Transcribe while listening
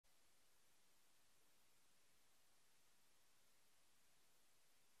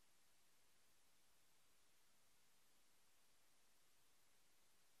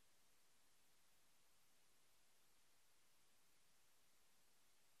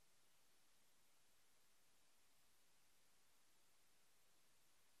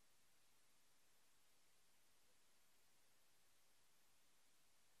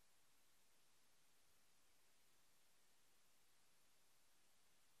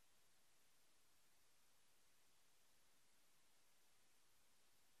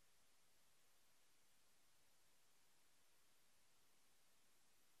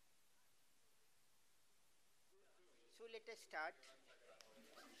So let us start.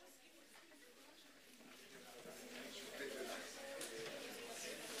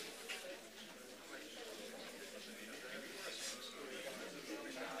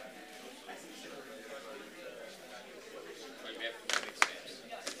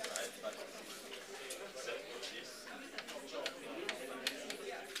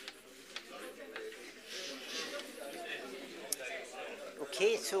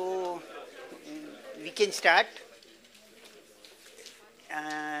 Okay, so we can start.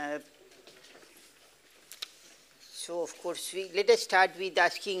 So of course, let us start with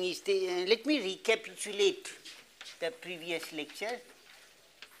asking let me recapitulate the previous lecture.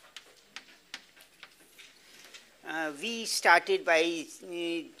 We started by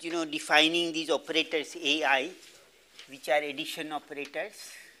defining these operators AI, which are addition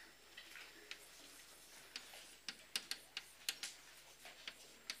operators.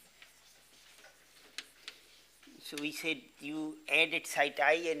 So we said you add at site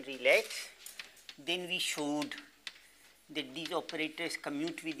I and relax. Then we showed that these operators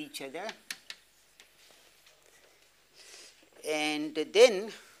commute with each other. And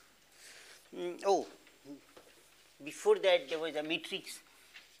then, before that there was a matrix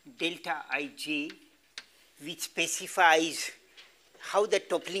delta ij, which specifies how the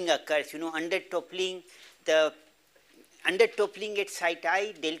toppling occurs. Under toppling at site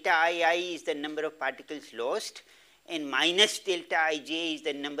I, delta ii is the number of particles lost, and minus delta ij is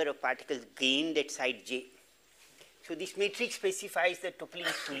the number of particles gained at site j. So this matrix specifies the toppling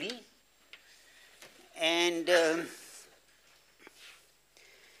fully, and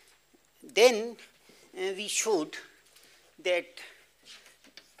then we showed that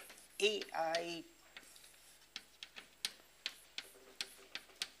AI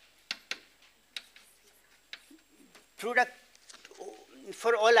product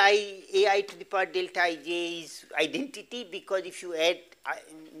for all ai to the power delta ij is identity, because if you add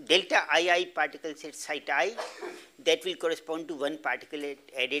delta ii particles at site I, that will correspond to one particle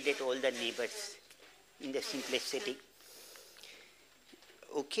added at all the neighbors in the simplest setting.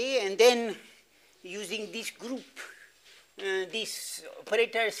 Okay, and then using this group, this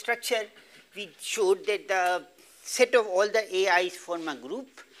operator structure, we showed that the set of all the AIs form a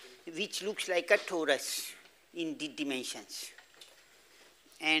group which looks like a torus in the dimensions.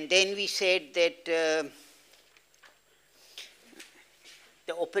 And then we said that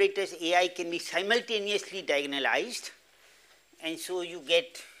the operators AI can be simultaneously diagonalized, and so you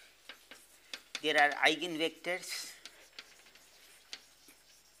get, there are eigenvectors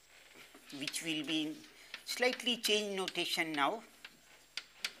which will be in slightly changed notation now.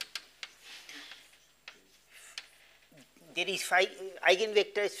 There is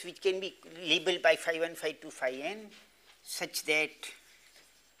eigenvectors which can be labeled by phi 1, phi 2, phi n, such that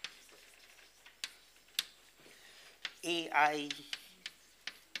AI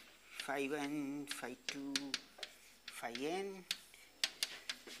phi 1, phi 2, phi n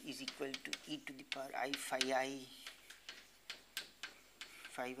is equal to e to the power I phi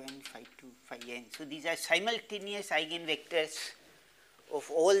 1, phi 2, phi n. So these are simultaneous eigenvectors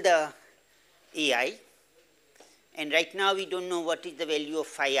of all the AI, and right now we don't know what is the value of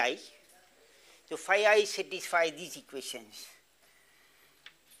phi I. So phi I satisfies these equations: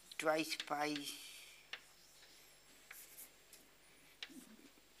 twice pi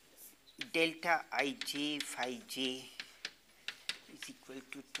delta ij phi j is equal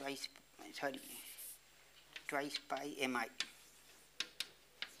to twice pi mi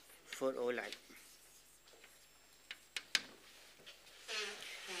for all I.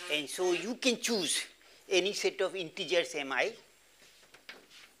 And so you can choose any set of integers mi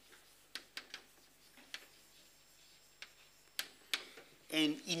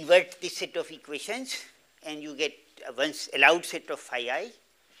and invert this set of equations, and you get a once allowed set of phi I,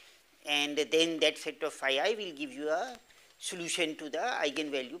 and then that set of phi I will give you a solution to the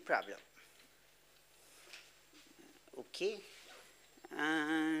eigenvalue problem. Okay.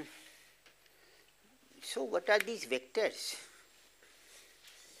 So what are these vectors?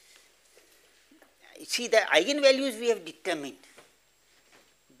 See, the eigenvalues we have determined,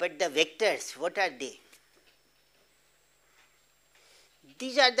 but the vectors, what are they?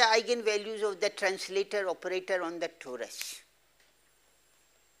 These are the eigenvalues of the translator operator on the torus,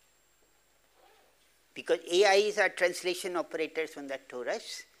 because AIs are translation operators on the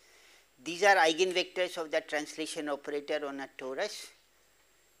torus. These are eigenvectors of the translation operator on a torus,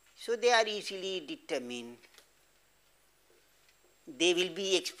 so they are easily determined. They will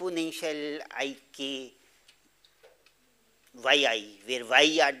be exponential ik yi, where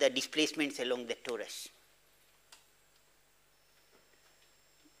y are the displacements along the torus.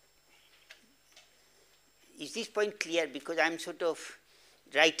 Is this point clear? Because I am sort of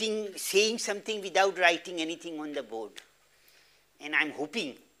saying something without writing anything on the board. And I am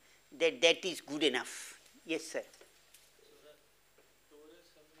hoping that that is good enough. Yes, sir. So the torus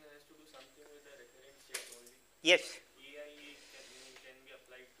function has to do something with the recurrent state only. Yes. AI can be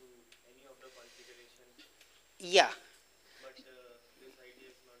applied to any of the configurations. Yeah. But this idea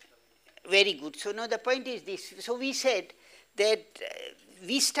is not something. Very good. So now the point is this. So we said that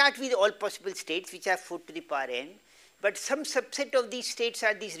we start with all possible states, which are 4 to the power n, but some subset of these states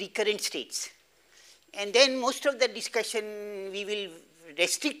are these recurrent states. And then most of the discussion we will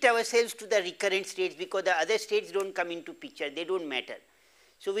restrict ourselves to the recurrent states because the other states don't come into picture, they don't matter.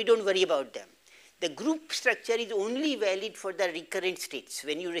 So we don't worry about them. The group structure is only valid for the recurrent states.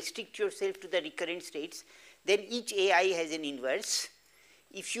 When you restrict yourself to the recurrent states, then each AI has an inverse.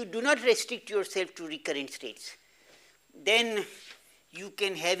 If you do not restrict yourself to recurrent states, then you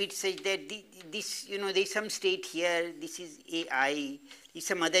can have it such that this, there is some state here, this is AI, this is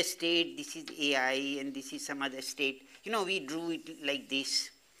some other state, this is AI, and this is some other state. We drew it like this.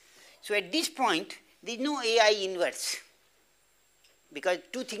 So at this point, there is no AI inverse, because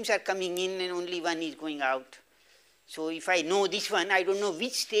two things are coming in and only one is going out. So if I know this one, I don't know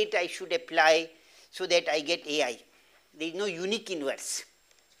which state I should apply so that I get AI. There is no unique inverse.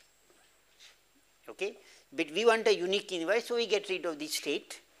 Okay? But we want a unique inverse, so we get rid of this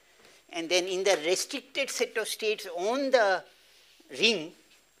state. And then in the restricted set of states on the ring,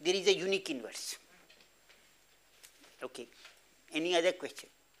 there is a unique inverse. Okay. Any other question?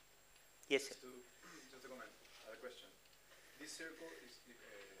 Yes, sir. Just a comment. Other question. This circle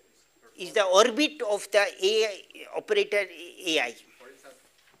is the orbit of the AI operator AI. For instance,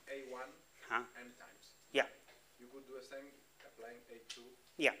 A1 n times. Yeah. You could do the same applying A2.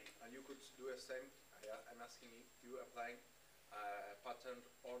 Yeah. And you could do the same. I'm asking you applying pattern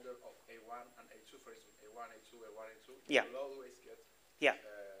order of A1 and A2. For instance, A1, A2, A1, A2. Yeah. You will always get. Yeah.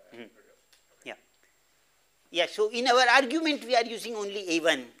 Okay. Yeah. Yeah, so in our argument we are using only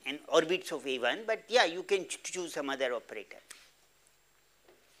A1 and orbits of A1, but yeah, you can choose some other operator.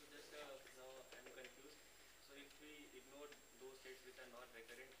 So just now I'm confused. So if we ignore those states which are not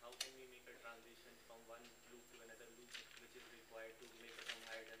recurrent, how can we make a transition from one loop to another loop which is required to make some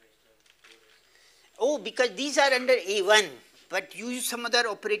higher dimensional torus? Oh, because these are under A1, but you use some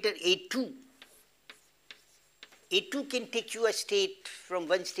other operator A2. A2 can take you a state from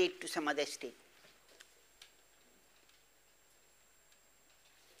one state to some other state.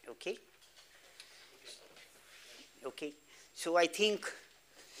 Okay? Okay. So I think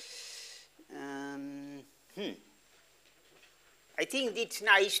it's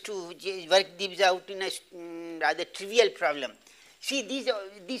nice to work these out in a rather trivial problem. See,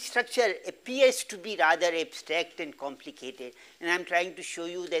 this structure appears to be rather abstract and complicated, and I am trying to show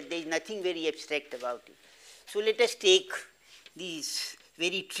you that there is nothing very abstract about it. So let us take this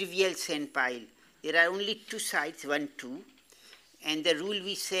very trivial sand pile. There are only two sides, 1, 2, and the rule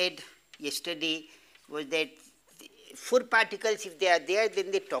we said yesterday was that 4 particles, if they are there, then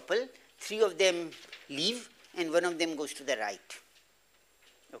they topple, 3 of them leave, and 1 of them goes to the right.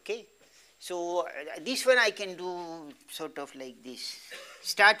 Okay? So this one I can do sort of like this.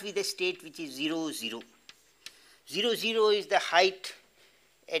 Start with a state which is 0, 0. 0, 0 is the height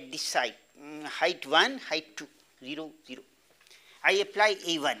at this side. Height 1, height 2, 0, 0. I apply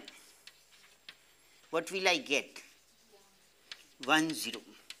A1. What will I get? 1, 0.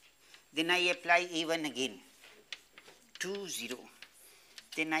 Then I apply A1 again. 2, 0.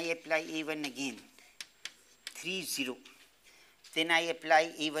 Then I apply A1 again. 3, 0. Then I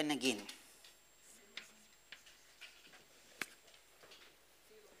apply A1 again.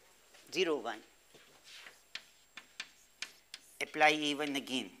 0, 1. Apply A1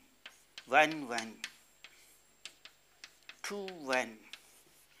 again. 1, 1. 2, 1.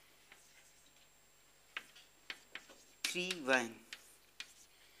 3, 1.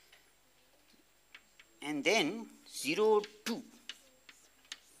 And then 0, 2.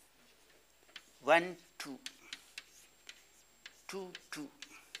 1, 2. 2, 2.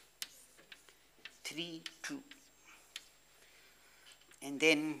 3, 2. And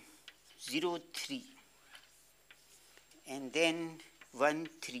then 0, 3. And then 1,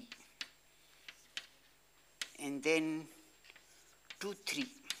 3. And then 2, 3.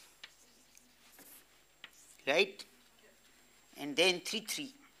 Right? And then 3,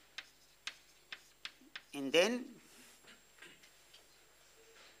 3. And then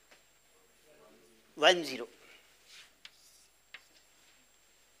 1, 0.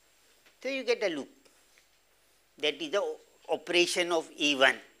 So you get a loop. That is the operation of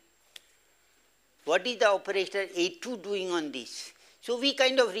A1. What is the operator A2 doing on this? So we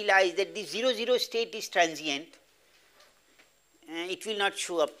kind of realize that the 0, 0 state is transient. It will not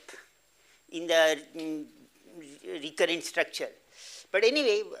show up in the recurrent structure. But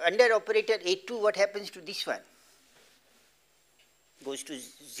anyway, under operator A2, what happens to this one? Goes to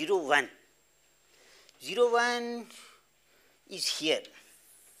 0, 1. 0, 1 is here.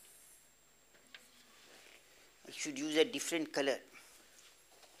 I should use a different color.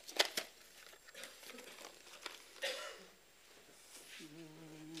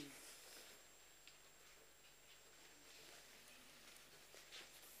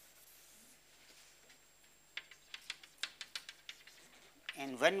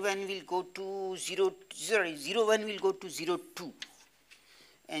 And 1, 1 will go to 0, 1 will go to 0, 2.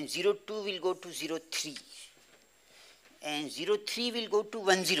 And 0, 2 will go to 0, 3. And 0, 3 will go to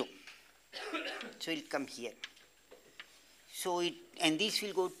 1, 0. So it will come here. So and this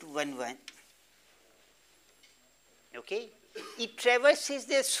will go to 1, 1. Okay? It traverses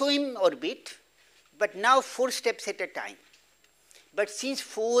the same orbit, but now 4 steps at a time. But since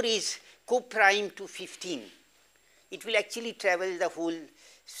 4 is co-prime to 15, it will actually travel the whole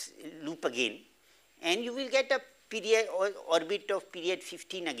loop again, and you will get a period or orbit of period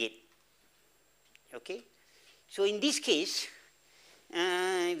 15 again. Okay? So in this case,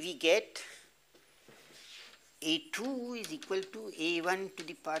 we get A2 is equal to A1 to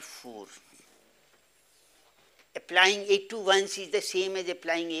the power 4. Applying A2 once is the same as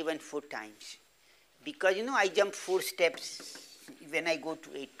applying A1 4 times, because I jump 4 steps when I go to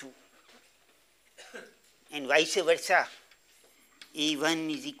A2. And vice versa, A1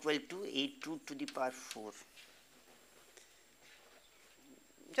 is equal to A2 to the power 4.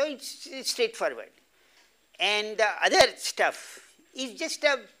 So it's straightforward. And the other stuff is just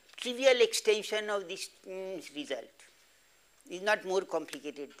a trivial extension of this result. It's not more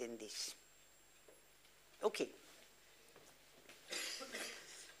complicated than this. Okay.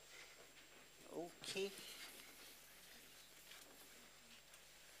 Okay.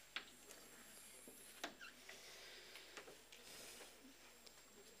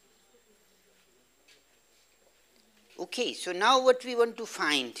 Okay, so now what we want to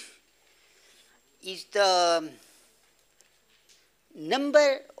find is the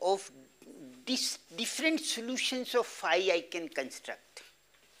number of different solutions of phi I can construct.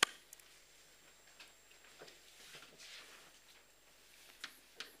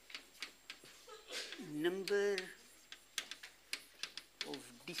 Number of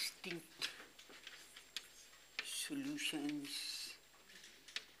distinct solutions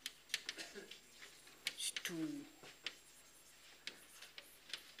to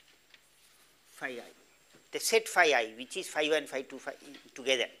phi I, the set phi I, which is phi 1, phi 2, phi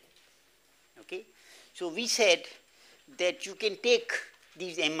together. Okay? So we said that you can take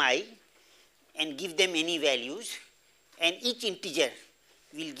these mi and give them any values, and each integer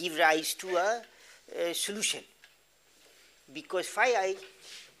will give rise to a solution, because phi I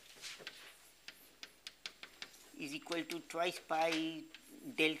is equal to twice pi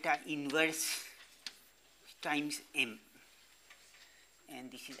delta inverse times m,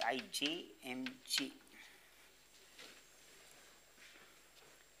 and this is ij mj.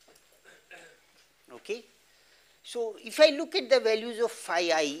 Okay. So if I look at the values of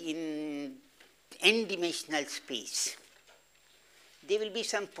phi I in n-dimensional space, there will be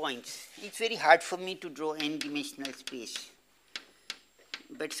some points. It's very hard for me to draw n-dimensional space,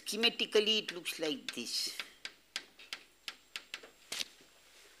 but schematically it looks like this.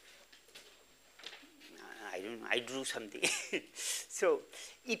 I don't know, I drew something. So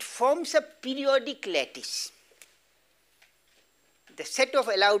it forms a periodic lattice. The set of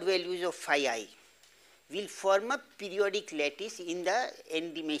allowed values of phi I will form a periodic lattice in the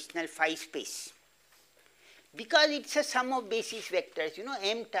n-dimensional phi space, because it's a sum of basis vectors.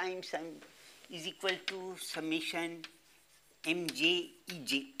 M times m is equal to summation mj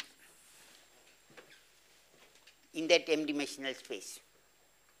ej in that m-dimensional space.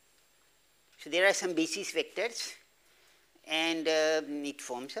 So there are some basis vectors, and it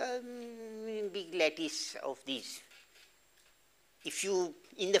forms a big lattice of these. If you,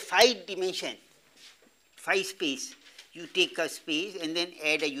 in the phi dimension, phi space, you take a space and then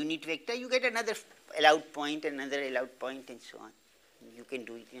add a unit vector, you get another allowed point, another allowed point, and so on. You can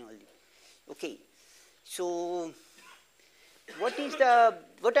do it in all this. Okay. So what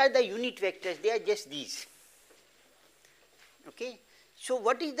are the unit vectors? They are just these. Okay. So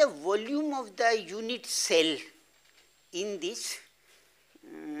what is the volume of the unit cell in this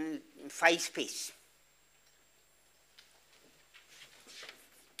phi space?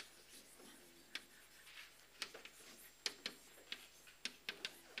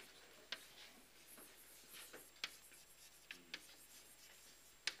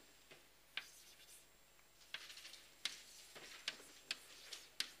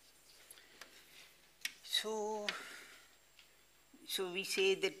 So we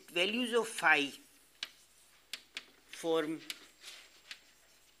say that values of phi form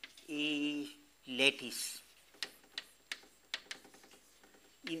a lattice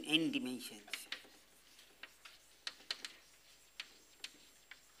in n dimensions.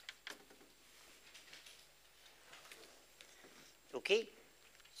 Okay,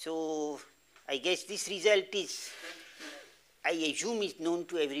 so I guess this result is, I assume, is known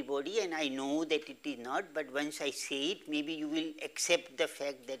to everybody, and I know that it is not, but once I say it, maybe you will accept the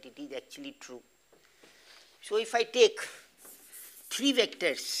fact that it is actually true. So if I take three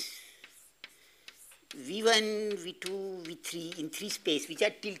vectors, v1, v2, v3 in three space, which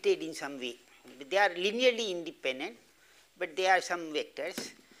are tilted in some way, they are linearly independent, but they are some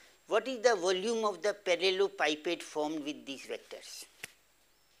vectors. What is the volume of the parallelopiped formed with these vectors?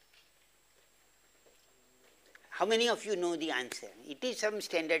 How many of you know the answer? It is some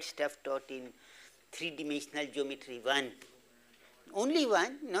standard stuff taught in three-dimensional geometry. One. Only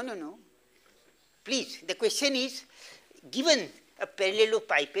one? No, no, no. Please, the question is, given a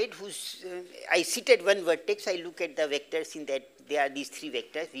parallelopiped whose, I sit at one vertex, I look at the vectors in that, there are these three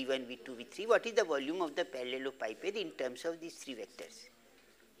vectors, v1, v2, v3. What is the volume of the parallelopiped in terms of these three vectors?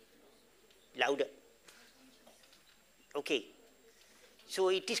 Louder. Okay. So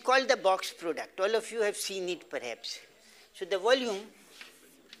it is called the box product. All of you have seen it perhaps. So the volume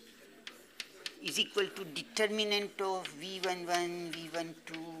is equal to determinant of v11,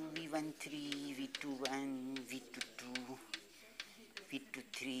 v12, v13, v21, v22,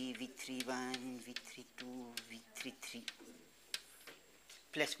 v23, v31, v32, v33,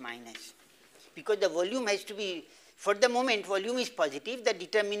 plus minus. Because the volume has to be, for the moment volume is positive, the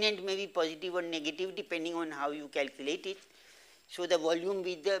determinant may be positive or negative depending on how you calculate it. So the volume will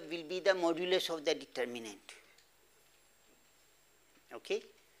be the modulus of the determinant. Okay.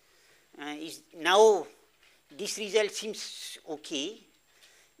 Now this result seems okay.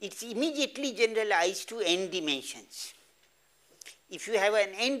 It's immediately generalized to n dimensions. If you have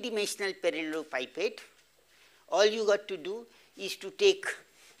an n-dimensional parallelopiped, all you got to do is to take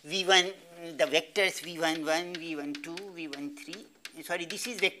v1, the vectors v11, v12, v13. Sorry, this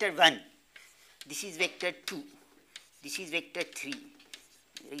is vector 1. This is vector 2. This is vector 3.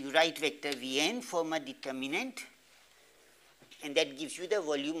 You write vector Vn, form a determinant, and that gives you the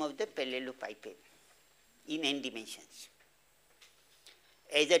volume of the parallelopiped in n dimensions.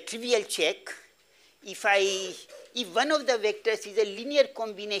 As a trivial check, if one of the vectors is a linear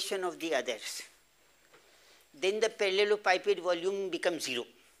combination of the others, then the parallelopiped volume becomes 0.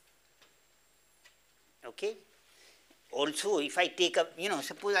 Okay. Also, if I take up,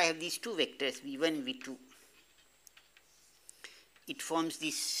 suppose I have these two vectors, v1, v2. It forms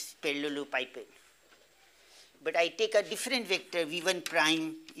this parallelopiped. But I take a different vector, v1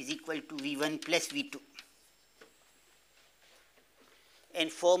 prime is equal to v1 plus v2,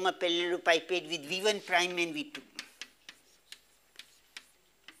 and form a parallelopiped with v1 prime and v2.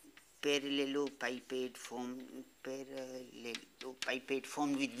 Parallelopiped formed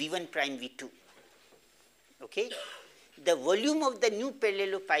with v1 prime, v2. Okay? The volume of the new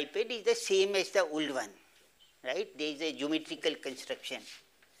parallelopiped is the same as the old one. Right? There is a geometrical construction.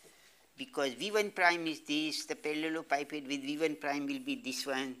 Because v1 prime is this, the parallelopiped with v1 prime will be this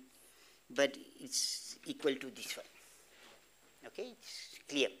one, but it's equal to this one. Okay, it's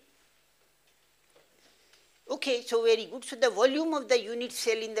clear. Okay, so very good. So the volume of the unit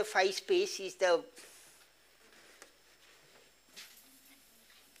cell in the phi space is the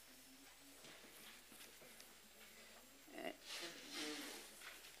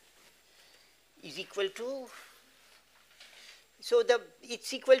is equal to, so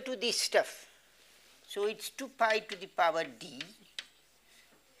it's equal to this stuff. So it's 2 pi to the power d,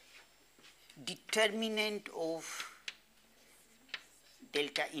 determinant of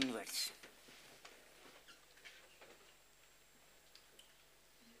delta inverse.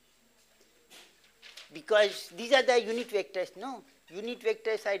 Because these are the unit vectors, no? Unit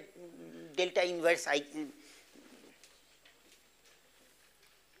vectors are delta inverse.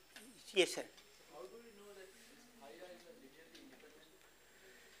 Yes, sir.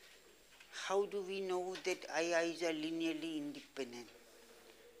 How do we know that IIs are linearly independent?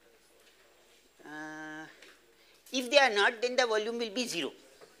 If they are not, then the volume will be 0.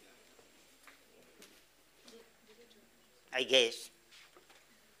 I guess.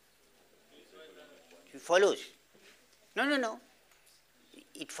 It follows. No.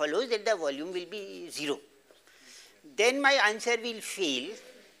 It follows that the volume will be 0. Then my answer will fail,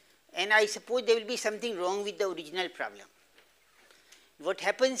 and I suppose there will be something wrong with the original problem. What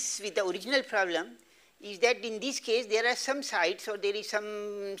happens with the original problem is that in this case there are some sites, or there is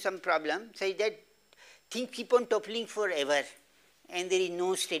some problem such that things keep on toppling forever and there is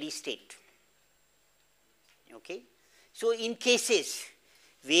no steady state. Okay? So, in cases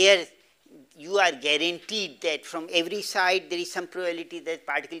where you are guaranteed that from every side there is some probability that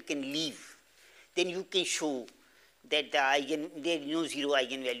particle can leave, then you can show that there is no zero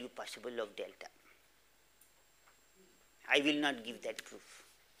eigenvalue possible of delta. I will not give that proof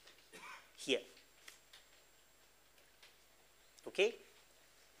here. Okay?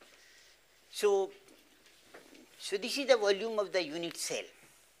 So this is the volume of the unit cell.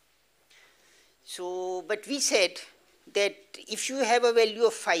 So, but we said that if you have a value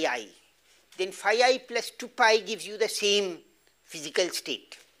of phi I, then phi I plus 2 pi gives you the same physical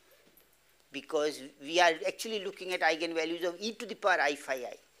state, because we are actually looking at eigenvalues of e to the power I phi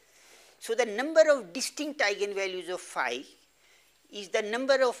I. So, the number of distinct eigenvalues of phi is the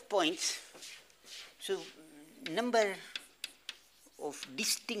number of points. So, number of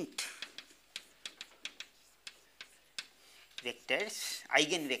distinct vectors,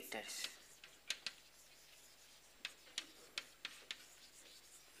 eigenvectors,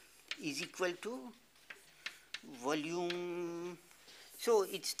 is equal to volume. So,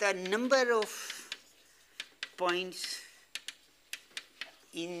 it is the number of points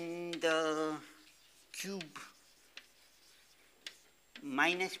in the cube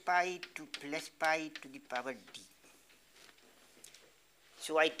minus pi to plus pi to the power d.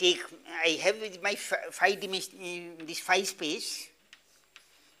 So, I have my phi dimension, this phi space,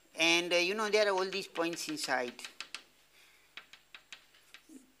 and there are all these points inside,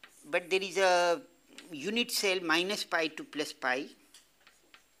 but there is a unit cell minus pi to plus pi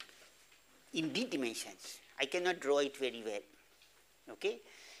in d dimensions. I cannot draw it very well, okay?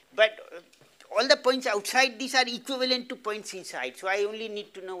 But all the points outside these are equivalent to points inside. So, I only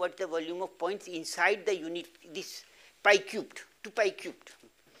need to know what the volume of points inside the unit, this pi cubed, 2 pi cubed,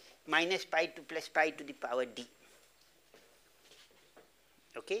 minus pi to plus pi to the power d.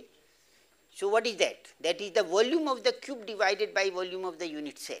 Okay? So, what is that? That is the volume of the cube divided by volume of the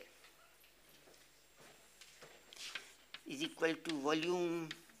unit cell is equal to volume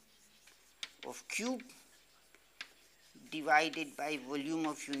of cube divided by volume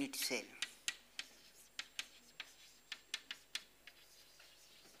of unit cell.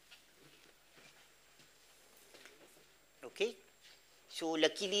 Okay. So,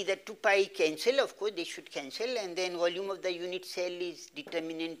 luckily the 2 pi cancel, of course they should cancel, and then volume of the unit cell is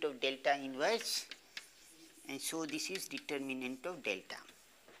determinant of delta inverse, and so this is determinant of delta,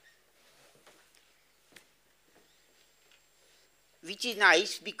 which is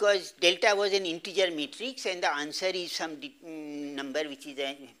nice because delta was an integer matrix and the answer is some number which is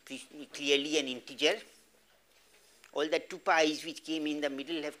clearly an integer. All the 2 pi's which came in the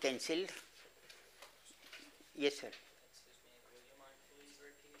middle have cancelled. Yes, sir.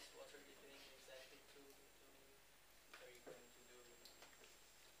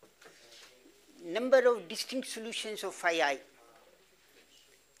 Number of distinct solutions of phi I.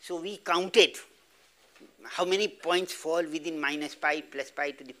 So, we counted how many points fall within minus pi plus pi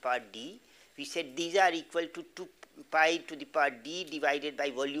to the power d. We said these are equal to 2 pi to the power d divided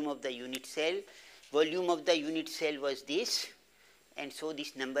by volume of the unit cell. Volume of the unit cell was this, and so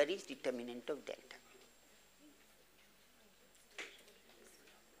this number is determinant of delta.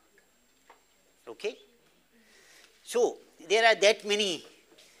 Okay? So, there are that many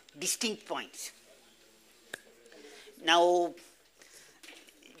distinct points. Now,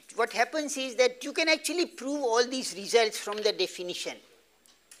 what happens is that you can actually prove all these results from the definition.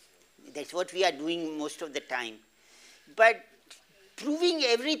 That is what we are doing most of the time. But proving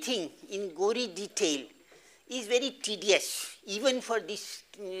everything in gory detail is very tedious, even for this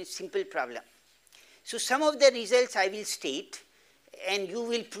simple problem. So, some of the results I will state and you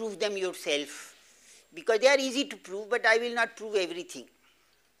will prove them yourself, because they are easy to prove, but I will not prove everything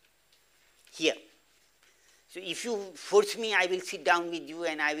here. So, if you force me, I will sit down with you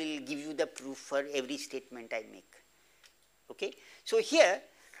and I will give you the proof for every statement I make. Okay? So, here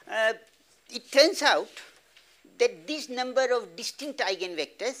it turns out that this number of distinct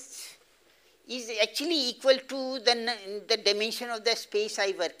eigenvectors is actually equal to the dimension of the space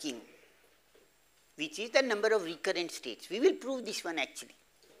I work in, which is the number of recurrent states. We will prove this one actually.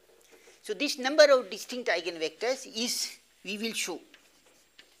 So, this number of distinct eigenvectors is, we will show.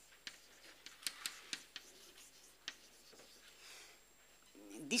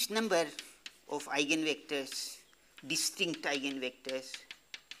 This number of eigenvectors, distinct eigenvectors,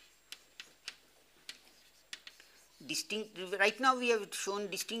 right now we have shown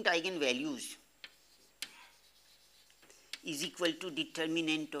distinct eigenvalues is equal to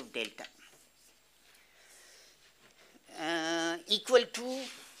determinant of delta, equal to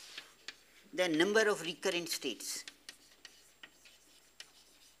the number of recurrent states.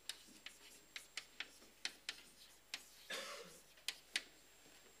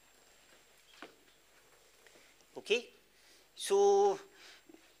 Okay. So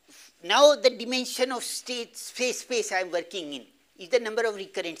now the dimension of space I am working in is the number of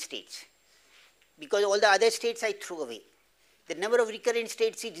recurrent states, because all the other states I throw away. The number of recurrent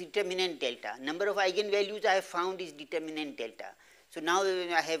states is determinant delta. Number of eigenvalues I have found is determinant delta. So now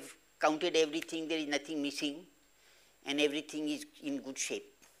I have counted everything, there is nothing missing, and everything is in good shape.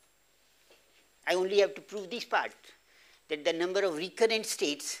 I only have to prove this part, that the number of recurrent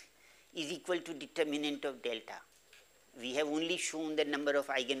states is equal to determinant of delta. We have only shown the number of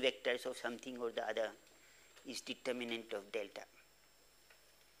eigenvectors of something or the other is determinant of delta.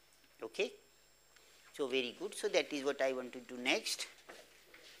 Okay? So very good. So that is what I want to do next.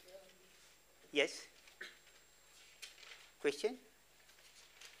 Yes? Question?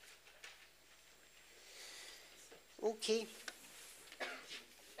 Okay.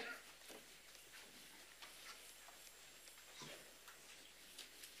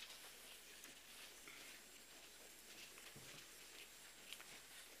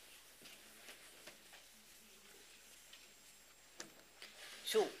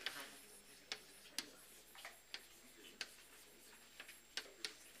 So,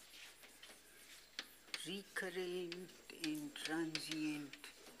 recurrent and transient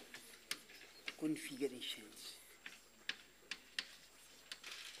configurations.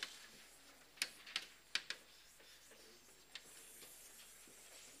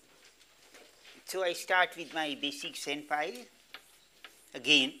 So I start with my basic send file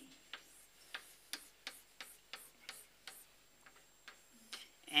again,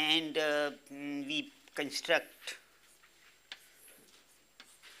 and we construct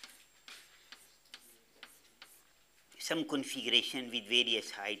some configuration with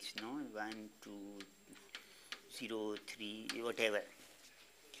various heights, no, 1, 2, 0, 3, whatever.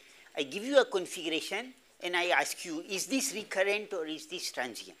 I give you a configuration and I ask you, is this recurrent or is this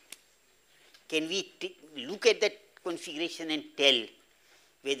transient? Can we look at that configuration and tell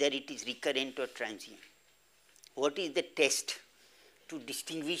whether it is recurrent or transient? What is the test to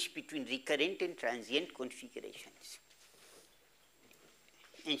distinguish between recurrent and transient configurations?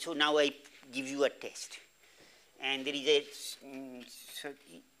 And so now I give you a test. And there is a,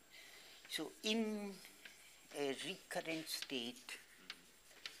 so in a recurrent state,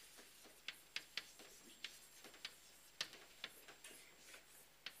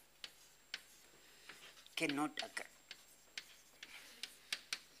 cannot occur.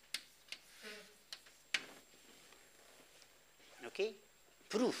 Okay?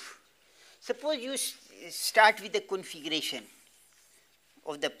 Proof. Suppose you start with the configuration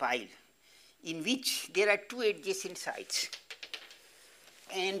of the pile in which there are two adjacent sides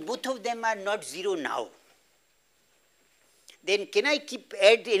and both of them are not 0 now. Then can I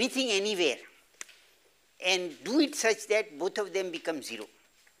add anything anywhere and do it such that both of them become 0?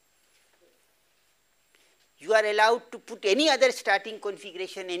 You are allowed to put any other starting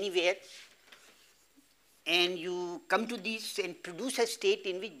configuration anywhere and you come to this and produce a state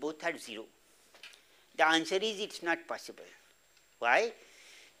in which both are 0. The answer is it's not possible. Why?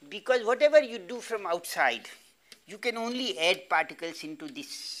 Because whatever you do from outside, you can only add particles into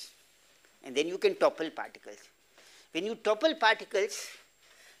this and then you can topple particles. When you topple particles,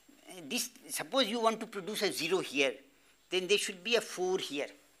 suppose you want to produce a 0 here, then there should be a 4 here.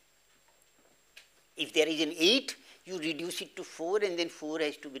 If there is an 8, you reduce it to 4 and then 4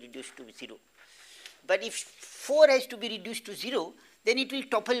 has to be reduced to 0. But if 4 has to be reduced to 0, then it will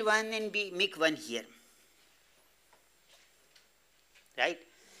topple 1 and make 1 here. Right?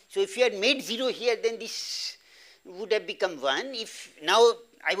 So if you had made 0 here, then this would have become 1. If now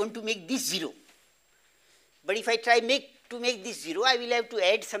I want to make this 0. But if I try to make this 0, I will have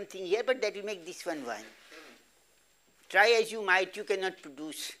to add something here, but that will make this one 1. Try as you might, you cannot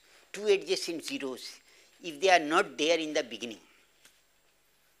produce two adjacent zeros if they are not there in the beginning.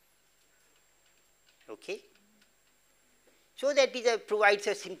 Okay? So that provides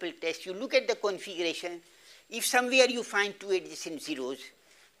a simple test. You look at the configuration. If somewhere you find two adjacent zeros,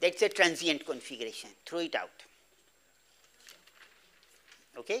 that's a transient configuration. Throw it out.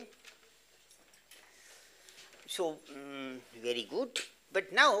 Okay? So, very good.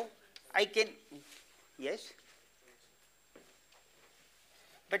 But now I can, yes?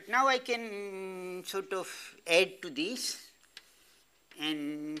 But now I can sort of add to this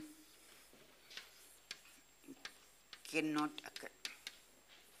and cannot occur.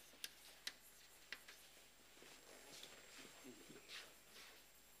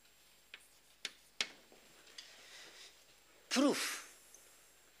 Proof.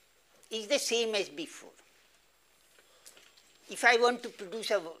 is the same as before. If I want to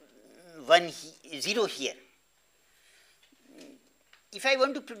produce a 0 here, if I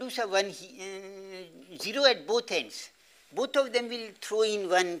want to produce a 0 at both ends, both of them will throw in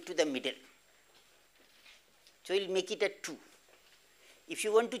 1 to the middle. So, we will make it a 2. If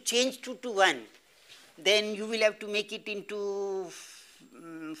you want to change 2 to 1, then you will have to make it into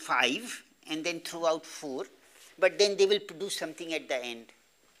 5 and then throw out 4, but then they will produce something at the end.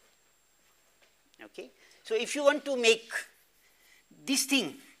 Okay. So, if you want to make this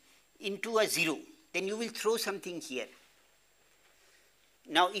thing into a 0, then you will throw something here.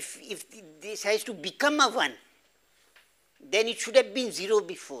 Now, if this has to become a 1, then it should have been 0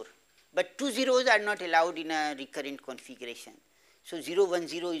 before, but 2 zeros are not allowed in a recurrent configuration. So, 0, 1,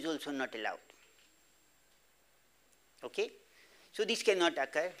 0 is also not allowed. Okay. So, this cannot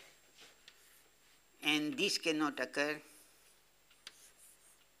occur and this cannot occur.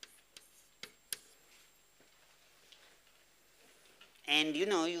 And you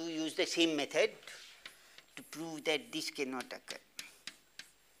know, you use the same method to prove that this cannot occur.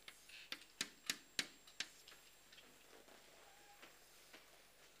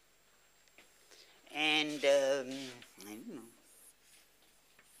 And I don't know,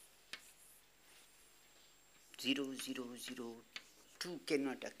 0, 0, 0, 2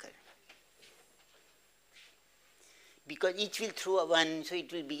 cannot occur, because each will throw a 1, so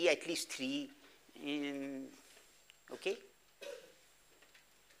it will be at least 3. Okay.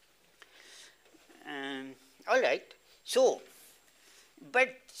 All right. So,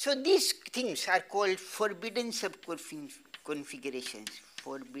 so these things are called forbidden subconfigurations.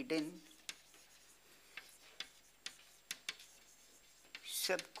 Forbidden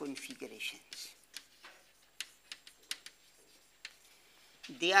subconfigurations.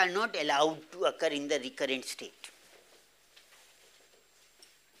 They are not allowed to occur in the recurrent state.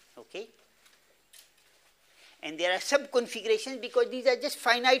 Okay. And there are subconfigurations because these are just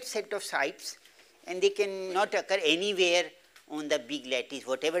finite set of sites and they cannot occur anywhere on the big lattice,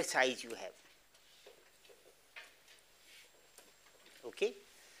 whatever size you have. Okay.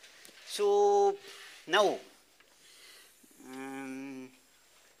 So, now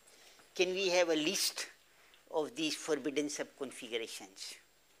can we have a list of these forbidden subconfigurations?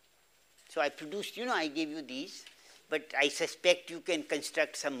 So, I produced, you know, I gave you these, but I suspect you can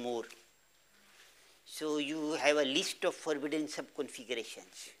construct some more. So, you have a list of forbidden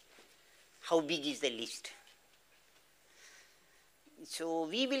subconfigurations. How big is the list? So,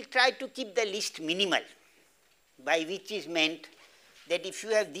 we will try to keep the list minimal, by which is meant that if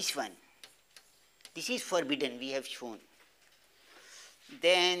you have this one, this is forbidden, we have shown.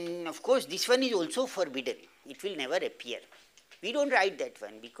 Then of course, this one is also forbidden, it will never appear. We don't write that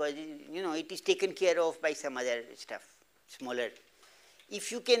one because you know it is taken care of by some other stuff, smaller.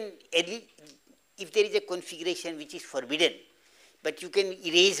 If you can, if there is a configuration which is forbidden, but you can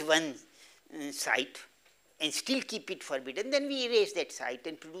erase one site and still keep it forbidden, then we erase that site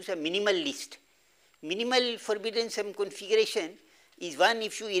and produce a minimal list. Minimal forbidden some configuration is one,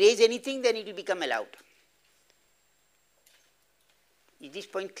 if you erase anything, then it will become allowed. Is this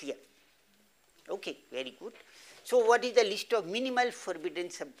point clear? Okay, very good. So, what is the list of minimal forbidden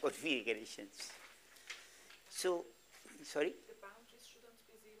subconfigurations? So, sorry? The boundaries shouldn't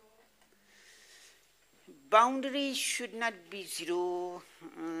be 0. Boundaries should not be 0.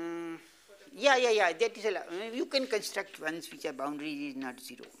 Yeah, that is allowed. You can construct ones which are boundaries is not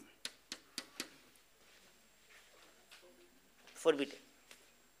 0. Forbidden.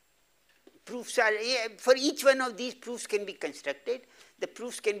 Proofs are, for each one of these proofs can be constructed. The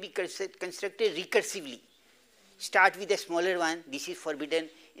proofs can be constructed recursively. Start with a smaller one, this is forbidden.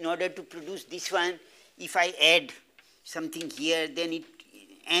 In order to produce this one, if I add something here, then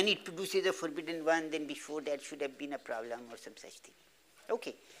it produces a forbidden one, then before that should have been a problem or some such thing.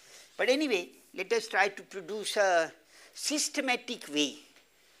 Okay. But anyway, let us try to produce a systematic way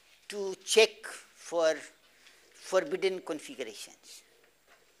to check for forbidden configurations.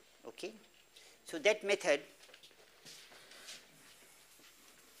 Okay. So that method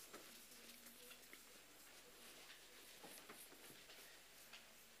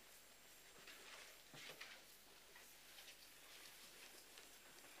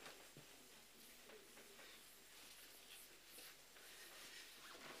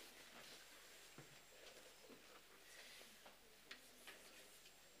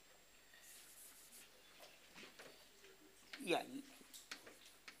yeah.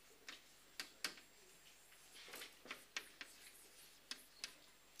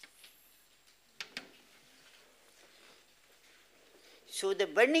 So the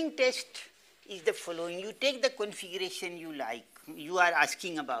burning test is the following. You take the configuration you like, you are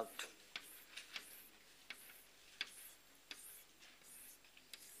asking about.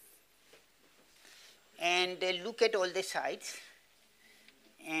 and look at all the sites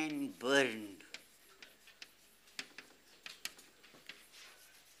and burn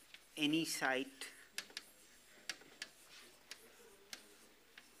any site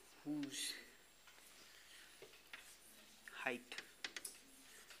whose height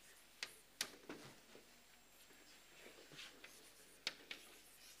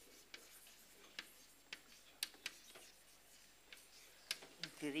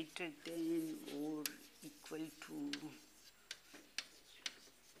greater than or equal to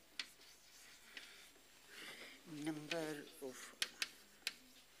number of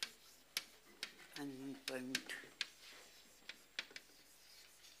unburnt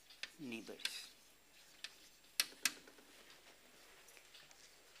neighbors.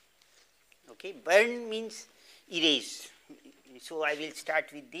 Okay, burn means erase. So I will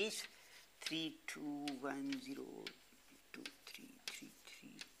start with this 3, 2, 1, 0, 2, 3, 3, 3,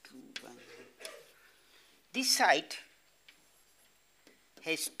 2, 1. This site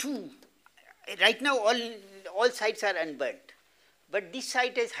has two. Right now, all sites are unburnt, but this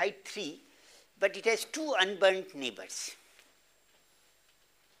site has height 3, but it has two unburnt neighbors.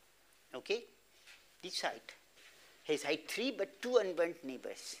 Okay, this site has height 3, but two unburnt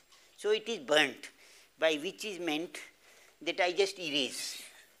neighbors. So it is burnt, by which is meant that I just erase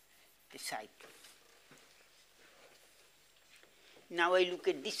the site. Now I look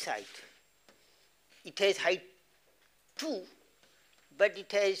at this site. It has height 2, but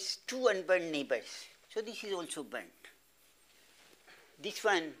it has two unburnt neighbors. So this is also burnt. This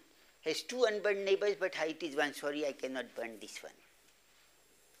one has two unburnt neighbors, but height is 1. Sorry, I cannot burn this one.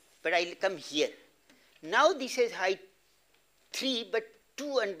 But I will come here. Now this has height 3, but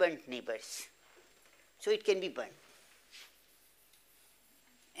two unburnt neighbors. So it can be burnt.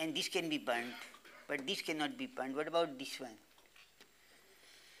 And this can be burnt, but this cannot be burnt. What about this one?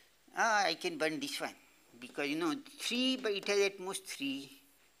 I can burn this one, because 3, but it has at most 3,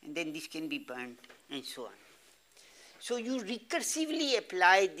 and then this can be burnt, and so on. So you recursively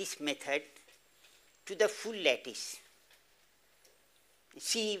apply this method to the full lattice.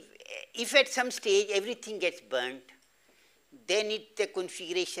 See, if at some stage everything gets burnt, then the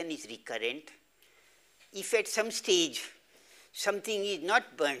configuration is recurrent. If at some stage something is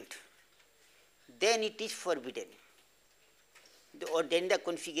not burnt, then it is forbidden, or then the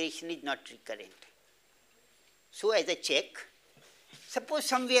configuration is not recurrent. So as a check, suppose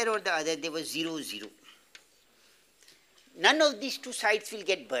somewhere or the other there was 0, 0. None of these two sites will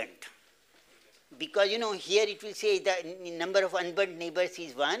get burnt, because here it will say the number of unburnt neighbors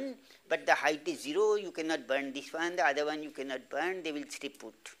is 1, but the height is 0, you cannot burn this one, the other one you cannot burn, they will stay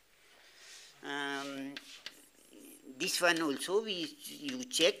put. This one also you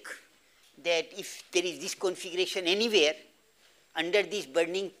check that if there is this configuration anywhere under this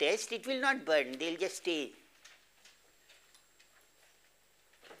burning test, it will not burn, they will just stay.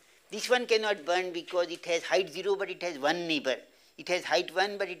 This one cannot burn because it has height 0, but it has one neighbor. It has height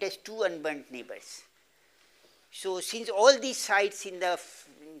 1, but it has two unburnt neighbors. So since all these sites in the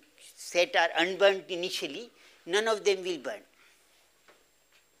set are unburnt initially, none of them will burn.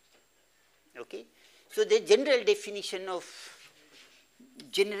 Okay? So the general definition of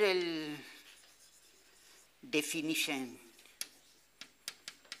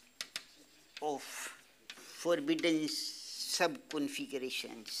forbidden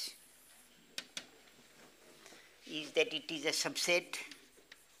subconfigurations is that it is a subset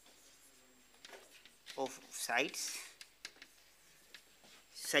of sites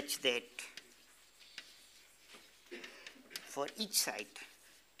such that for each site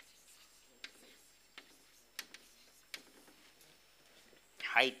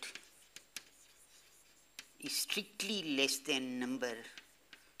height is strictly less than number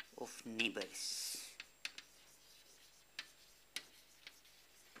of neighbors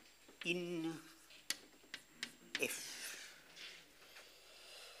in F.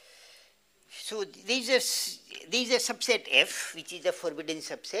 So there is a subset F, which is a forbidden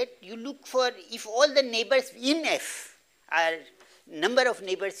subset. You look for if all the neighbors in F are number of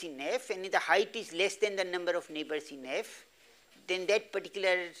neighbors in F, and if the height is less than the number of neighbors in F, then that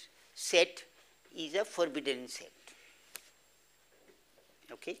particular set is a forbidden set.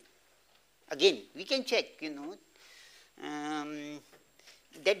 Okay. Again, we can check.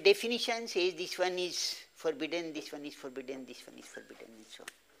 That definition says this one is forbidden, this one is forbidden, this one is forbidden, and so on.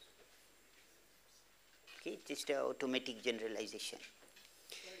 Okay, just an automatic generalization.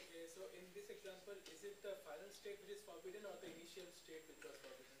 Okay, so in this example, is it the final state which is forbidden or the initial state which was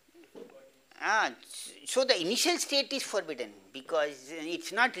forbidden? So the initial state is forbidden because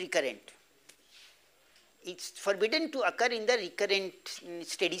it's not recurrent. It's forbidden to occur in the recurrent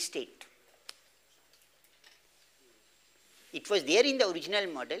steady state. It was there in the original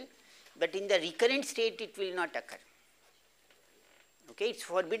model, but in the recurrent state it will not occur. Okay, it's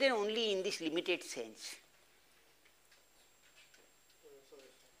forbidden only in this limited sense. Sorry.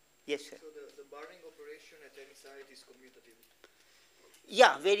 Yes, sir. So the burning operation at any site is commutative.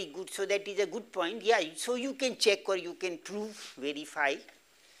 Yeah, very good. So that is a good point. Yeah, so you can check or you can prove, verify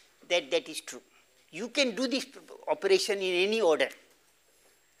that that is true. You can do this operation in any order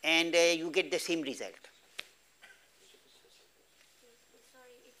and you get the same result.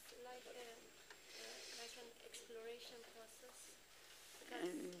 Sorry, it's like an exploration process.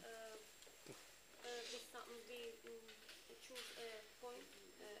 Because we choose a point.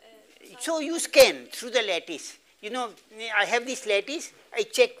 So you scan through the lattice. You know, I have this lattice, I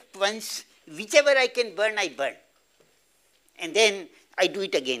check once, whichever I can burn, I burn. And then I do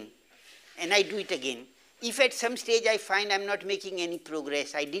it again, and I do it again. If at some stage I find I'm not making any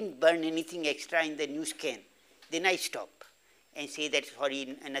progress, I didn't burn anything extra in the new scan, then I stop and say that,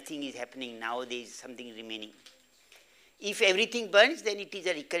 sorry, nothing is happening now, there is something remaining. If everything burns, then it is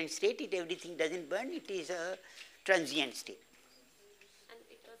a recurrent state. If everything doesn't burn, it is a transient state. And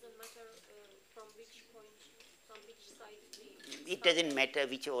it doesn't matter from which point, from which side we It doesn't matter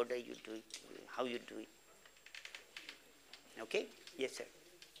which order you do it, how you do it. Okay? Yes, sir. Is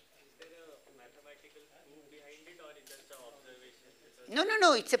there a mathematical proof behind it, or is it just an observation?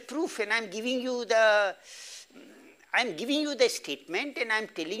 No, it's a proof, and I'm giving you the statement, and I'm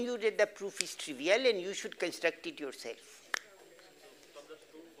telling you that the proof is trivial and you should construct it yourself. From the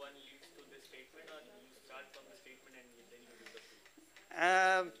proof one leads to the statement, or you start from the statement and then you do the proof?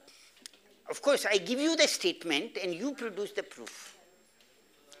 Of course, I give you the statement and you produce the proof.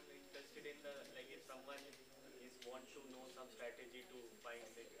 So I'm interested in the, like, if someone wants to know some strategy to find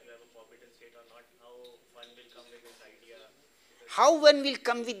that you have a forbidden state or not, how one will come with this idea? How one will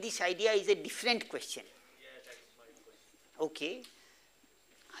come with this idea is a different question. Yeah, that's my question. Okay.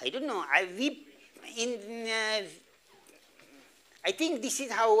 I don't know. I think this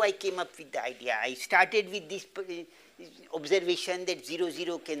is how I came up with the idea. I started with this observation that 0,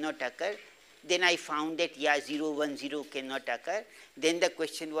 0 cannot occur. Then I found that, yeah, 0, 1, 0 cannot occur. Then the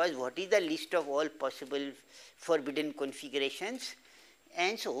question was, what is the list of all possible forbidden configurations?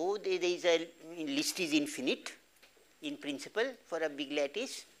 And so there is a list is infinite in principle for a big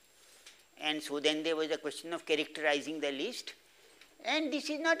lattice. And so then there was a question of characterizing the list. And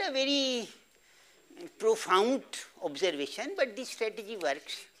this is not a very profound observation, but this strategy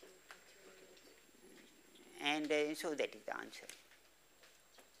works. And so that is the answer.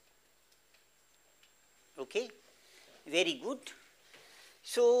 Okay, very good.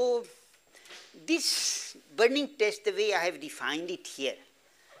 So this burning test, the way I have defined it here,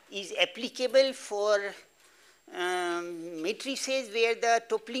 is applicable for matrices where the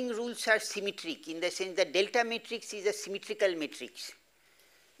toppling rules are symmetric, in the sense that delta matrix is a symmetrical matrix.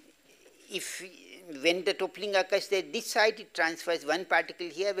 If when the toppling occurs at this side, it transfers one particle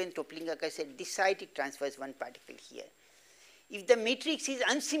here. When toppling occurs at this side, it transfers one particle here. If the matrix is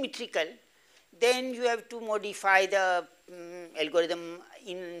unsymmetrical, then you have to modify the algorithm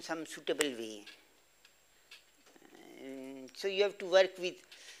in some suitable way. So you have to work with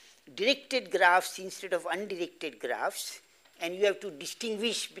directed graphs instead of undirected graphs, and you have to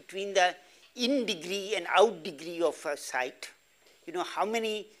distinguish between the in degree and out degree of a site. You know, how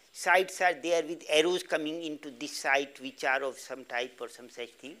many sites are there with arrows coming into this site which are of some type or some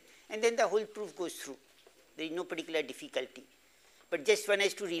such thing, and then the whole proof goes through. There is no particular difficulty. But just one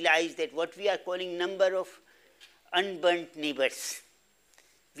has to realize that what we are calling number of unburnt neighbors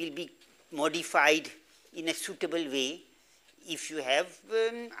will be modified in a suitable way if you have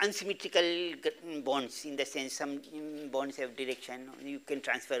unsymmetrical bonds, in the sense some bonds have direction, you can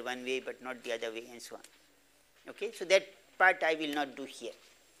transfer one way but not the other way, and so on. Okay, so that part I will not do here.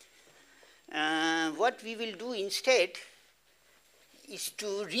 What we will do instead is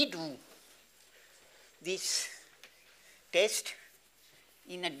to redo this test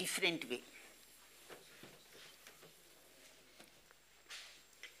in a different way.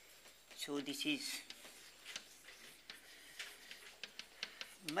 So this is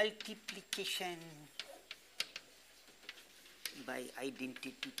multiplication by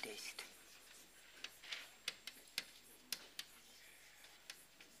identity test.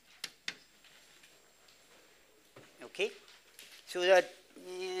 Okay, so that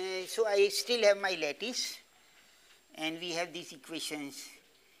so I still have my lattice, and we have these equations: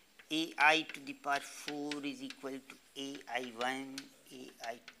 ai to the power 4 is equal to ai1,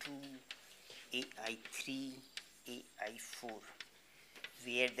 ai2, ai3, ai4,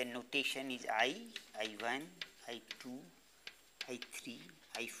 where the notation is I1, I2, I3,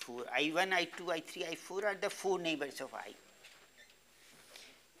 I4. I1, I2, I3, I4 are the four neighbors of I.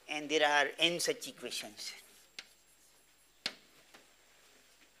 and there are n such equations.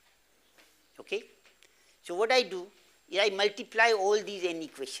 Okay? So what I do is I multiply all these n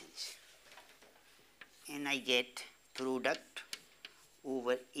equations and I get product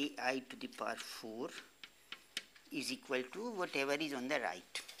over ai to the power 4 is equal to whatever is on the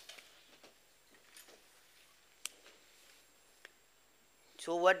right.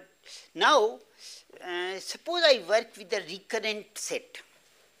 So what now, suppose I work with the recurrent set,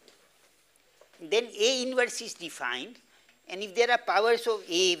 then A inverse is defined, and if there are powers of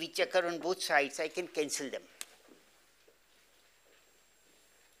A which occur on both sides, I can cancel them.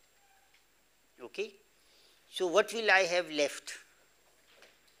 Okay? So what will I have left?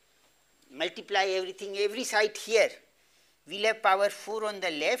 Multiply everything, every side here. We'll have power 4 on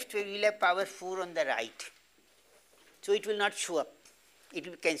the left, we will have power 4 on the right. So it will not show up, it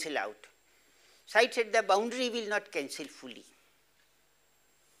will cancel out. Sides at the boundary will not cancel fully.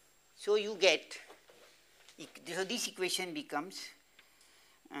 So you get, so this equation becomes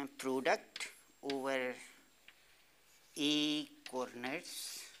product over A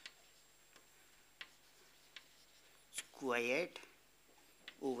corners squared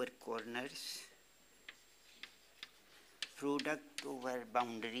over corners, product over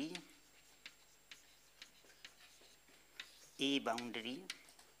boundary, A boundary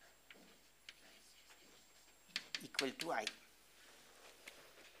equal to I.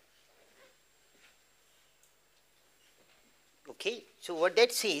 Okay, so what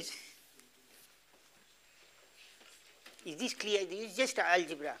that says, is this clear? This is just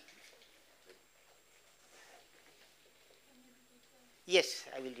algebra. Yes,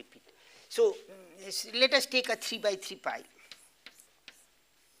 I will repeat. So let us take a 3 by 3 pie.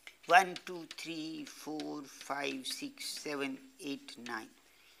 1, 2, 3, 4, 5, 6, 7, 8, 9.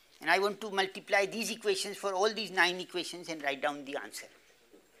 And I want to multiply these equations for all these 9 equations and write down the answer.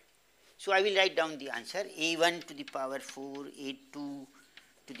 So I will write down the answer, A1 to the power 4, A2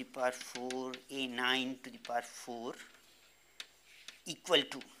 to the power 4, A9 to the power 4 equal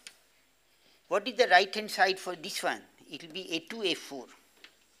to, what is the right hand side for this one? It will be A2, A4.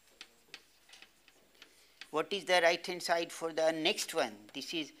 What is the right hand side for the next one?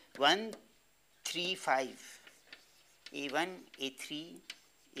 This is 1, 3, 5. A1, A3,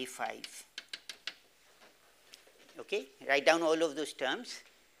 A5. Okay, write down all of those terms.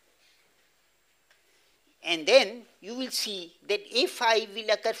 And then you will see that A5 will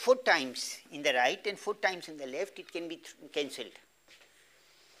occur 4 times in the right and 4 times in the left, it can be cancelled.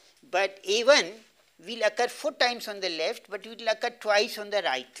 But A1 will occur 4 times on the left, but it will occur twice on the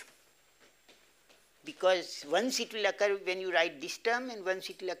right. Because once it will occur when you write this term and once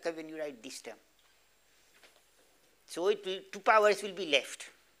it will occur when you write this term. So it will, 2 powers will be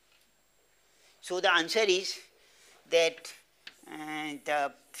left. So the answer is that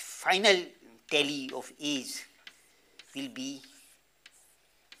the final tally of A's will be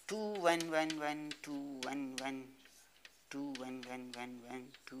 2, 1, 1, 1, 2, 1, 1, 2, 1, 1, 1, 1,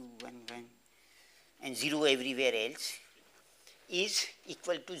 2, 1, 1, and 0 everywhere else is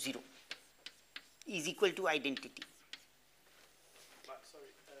equal to 0, is equal to identity. But sorry,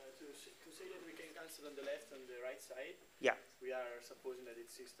 to say that we can cancel on the left and the right side, Yeah. we are supposing that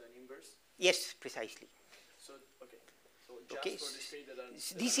it's just an inverse. Yes, precisely. So, okay. So just Okay. for the state that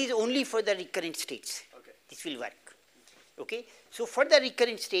are... This is only for the recurrent states. Okay. This will work. Okay. So for the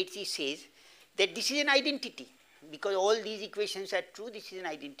recurrent states, it says that this is an identity. Because all these equations are true, this is an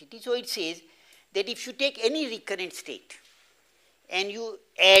identity. So it says that if you take any recurrent state and you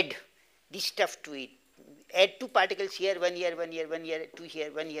add this stuff to it, add 2 particles here, 1 here, 1 here, 1 here, 2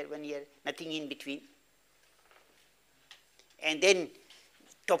 here, 1 here, 1 here, nothing in between, and then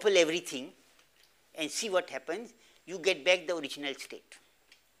topple everything and see what happens, you get back the original state.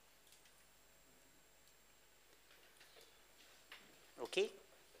 Okay?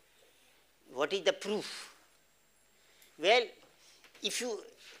 What is the proof? Well, if you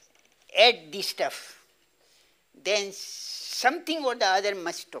add this stuff, then something or the other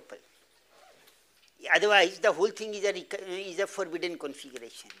must topple. Otherwise, the whole thing is a forbidden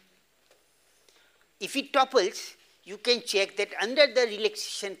configuration. If it topples, you can check that under the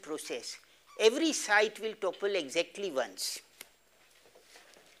relaxation process, every site will topple exactly once.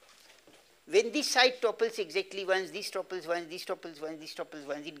 When this site topples exactly once, this topples once, this topples once, this topples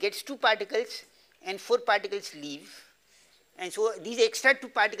once, it gets 2 particles and 4 particles leave. And so these extra 2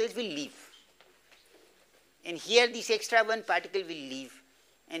 particles will leave. And here this extra 1 particle will leave.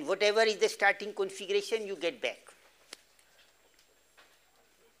 And whatever is the starting configuration, you get back.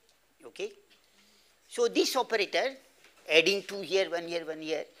 Okay? So this operator, adding 2 here, 1 here, 1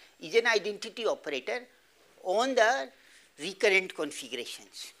 here, is an identity operator on the recurrent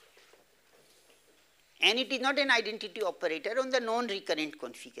configurations. and it is not an identity operator on the non-recurrent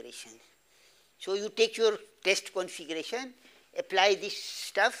configuration. So you take your test configuration, apply this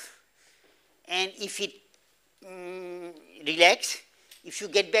stuff, and if it relax, if you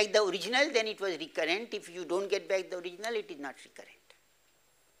get back the original, then it was recurrent. If you don't get back the original, it is not recurrent.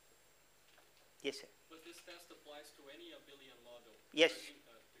 Yes, sir. But this test applies to any abelian model. Yes.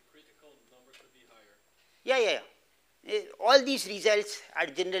 The critical number could be higher. Yeah. All these results are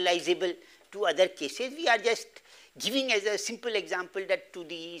generalizable to other cases. We are just giving as a simple example that to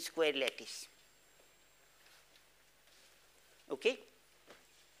the square lattice. Okay.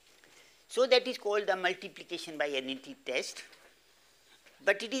 So that is called the multiplication by identity test,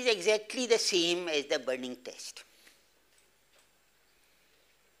 but it is exactly the same as the burning test.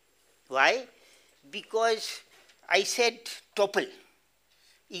 Why? Because I said topple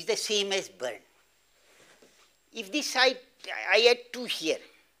is the same as burn. If this site, I add 2 here,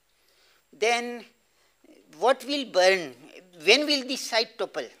 then what will burn? When will this site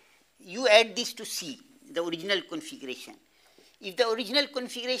topple? You add this to C, the original configuration. If the original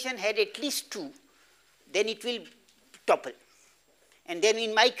configuration had at least 2, then it will topple. And then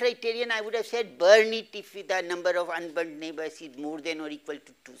in my criterion, I would have said burn it if the number of unburned neighbors is more than or equal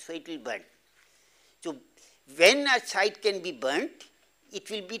to 2, so it will burn. So when a site can be burnt, it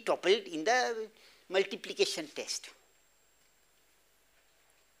will be toppled in the multiplication test.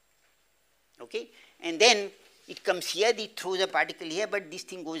 Okay? And then it comes here, it throws a particle here, but this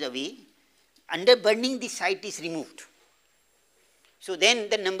thing goes away. Under burning, the site is removed. So then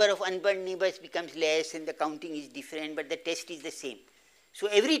the number of unburned neighbors becomes less and the counting is different, but the test is the same. So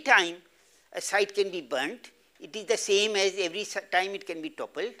every time a site can be burnt, it is the same as every time it can be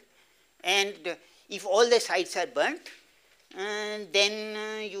toppled. And if all the sites are burnt,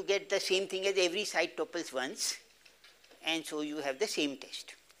 then you get the same thing as every site topples once, and so you have the same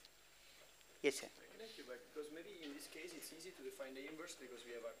test. Yes, sir. Thank you, but because maybe in this case it's easy to define the inverse because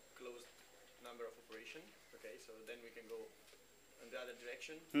we have a closed number of operation. Okay, so then we can go in the other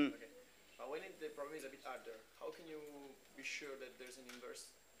direction. Okay, but when the problem is a bit harder, how can you be sure that there's an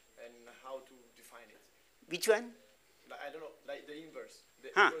inverse and how to define it? Which one? Like, I don't know, like the inverse.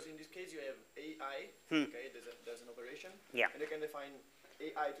 Because in this case you have AI, okay, there's an operation, Yeah. and you can define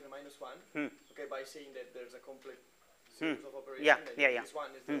AI to the -1, okay, by saying that there's a complex series of operations, Yeah. this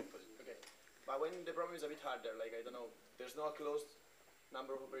one is the opposite, okay. But when the problem is a bit harder, like, I don't know, there's no closed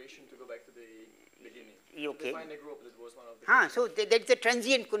number of operations to go back to the beginning. Okay. Define a group that was one of the So that's the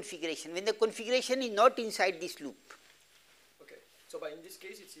transient configuration, when the configuration is not inside this loop. Okay, so but in this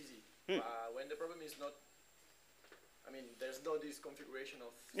case it's easy. When the problem is not, I mean, there's no this configuration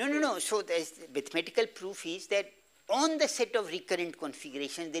of... No. So the mathematical proof is that on the set of recurrent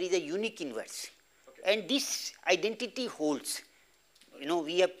configurations, there is a unique inverse. Okay. And this identity holds. You know,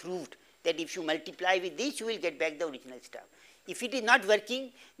 we have proved that if you multiply with this, you will get back the original stuff. If it is not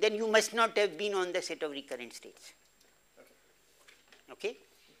working, then you must not have been on the set of recurrent states. Okay?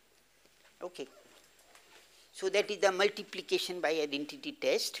 Okay. So that is the multiplication by identity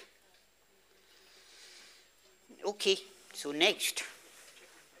test. Okay. So next.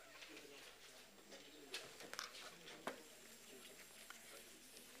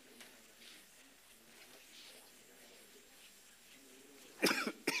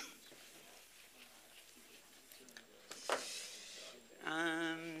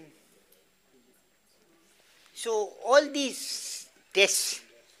 So all these tests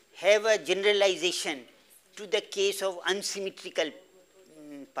have a generalization to the case of unsymmetrical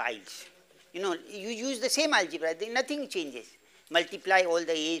piles. You know, you use the same algebra, nothing changes. Multiply all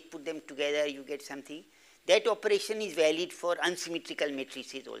the A's, put them together, you get something. That operation is valid for unsymmetrical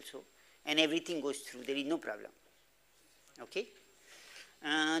matrices also, and everything goes through, there is no problem. Okay?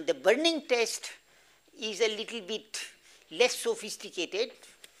 The burning test is a little bit less sophisticated,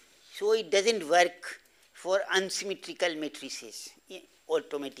 so it doesn't work for unsymmetrical matrices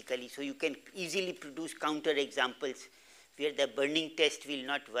automatically. So you can easily produce counter examples where the burning test will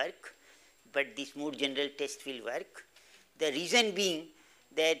not work, but this more general test will work. The reason being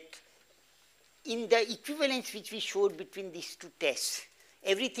that in the equivalence which we showed between these two tests,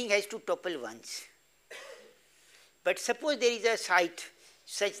 everything has to topple once. But suppose there is a site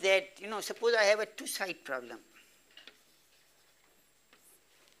such that, you know, suppose I have a 2-site problem.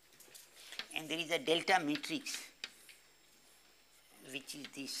 And there is a delta matrix which is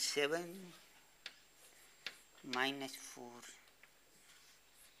the 7, -4,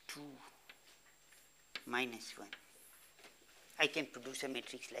 2, -1. I can produce a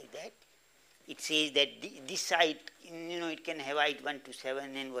matrix like that. It says that this site, you know, it can have height 1 to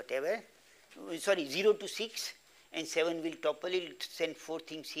 7 and whatever. Sorry, 0 to 6 and 7 will topple, it will send 4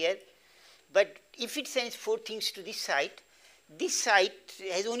 things here. But if it sends 4 things to this side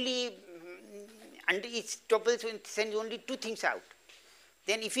has only, under its tuple sends only 2 things out.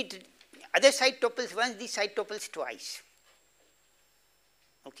 Then if it, other side tuples once, this side tuples twice.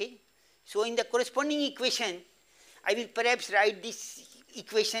 Okay? So in the corresponding equation, I will perhaps write this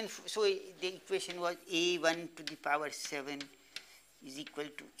equation. So the equation was a1 to the power 7 is equal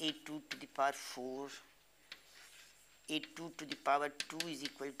to a2 to the power 4, a2 to the power 2 is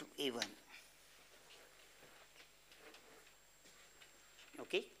equal to a1.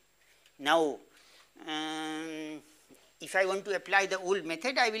 Okay? Now, if I want to apply the old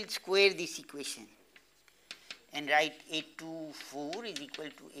method, I will square this equation and write a2 4 is equal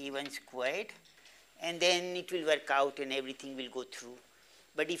to a1 squared, and then it will work out and everything will go through.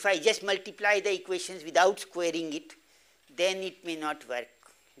 But if I just multiply the equations without squaring it, then it may not work.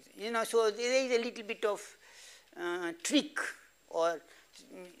 You know, so there is a little bit of trick or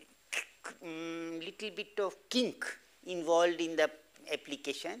little bit of kink involved in the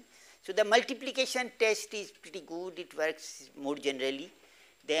application. So the multiplication test is pretty good, it works more generally.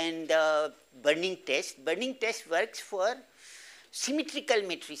 Then the burning test works for symmetrical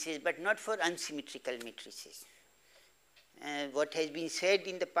matrices but not for unsymmetrical matrices. What has been said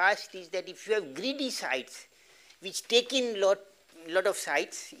in the past is that if you have greedy sites which take in lot of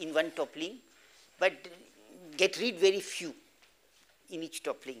sites in one toppling but get rid very few in each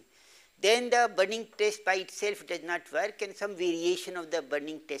toppling, then the burning test by itself does not work and some variation of the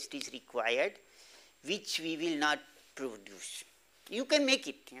burning test is required, which we will not produce. You can make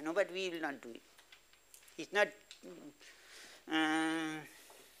it, you know, but we will not do it. It's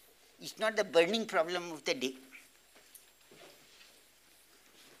not the burning problem of the day.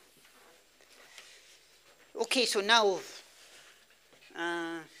 Okay, so now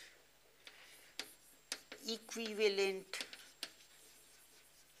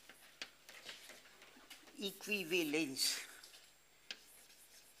equivalence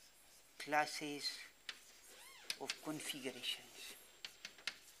classes of configurations.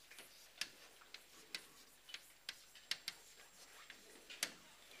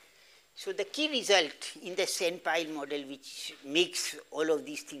 So the key result in the sandpile model which makes all of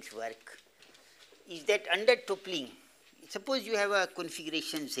these things work is that under toppling, suppose you have a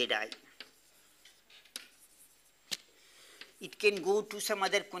configuration Zi, it can go to some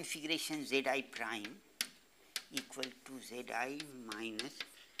other configuration Zi prime equal to Zi minus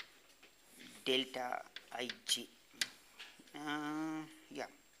delta ij. Yeah.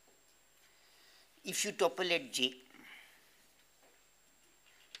 If you topple at j,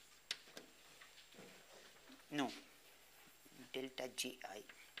 no, delta ji.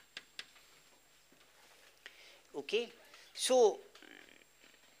 Okay. So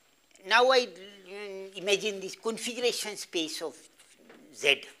now I imagine this configuration space of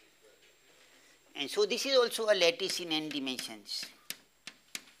Z, and so this is also a lattice in n dimensions,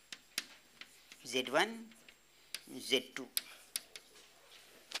 Z1, Z2,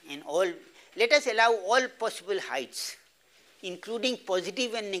 and all. Let us allow all possible heights, including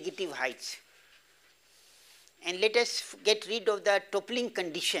positive and negative heights, and let us get rid of the toppling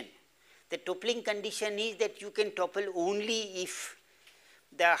condition. The toppling condition is that you can topple only if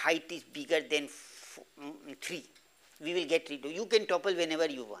the height is bigger than 3. We will get rid of. You can topple whenever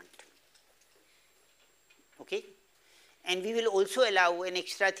you want. Okay? And we will also allow an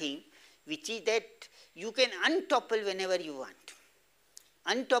extra thing, which is that you can untopple whenever you want.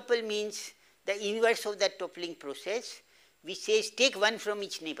 Untopple means the inverse of the toppling process, which says take one from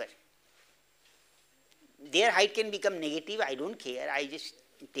each neighbor. Their height can become negative, I don't care, I just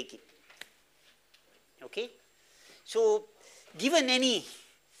take it. Okay? So, given any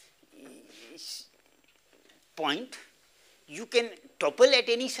point, you can topple at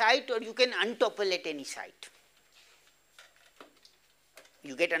any site or you can untopple at any site.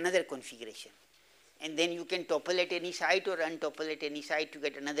 You get another configuration. And then you can topple at any site or untopple at any site to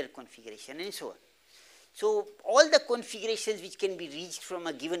get another configuration, and so on. So, all the configurations which can be reached from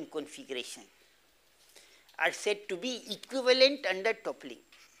a given configuration are said to be equivalent under toppling.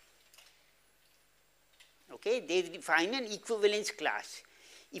 Okay, they define an equivalence class.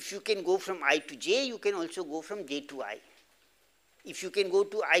 If you can go from I to j, you can also go from j to I. If you can go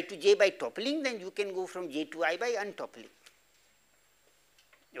to I to j by toppling, then you can go from j to I by untoppling.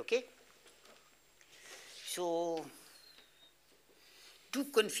 Okay. So, two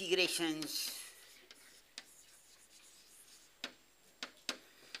configurations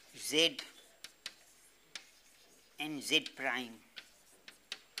Z and Z prime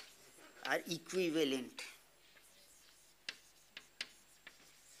are equivalent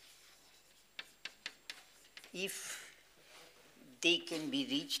if they can be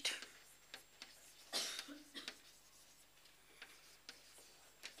reached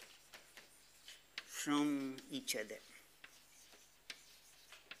from each other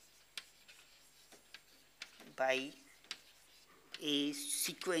by a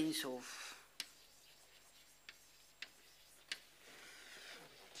sequence of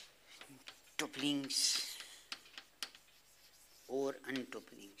tuplings or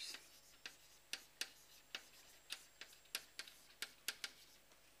untouplings.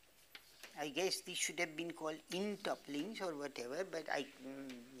 I guess this should have been called intouplings or whatever, but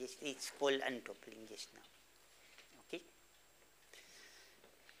yes, it's called untoupling just now. Okay.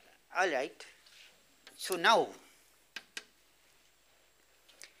 All right. So now,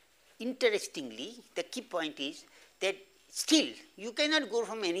 interestingly, the key point is that still you cannot go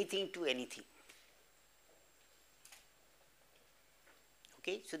from anything to anything.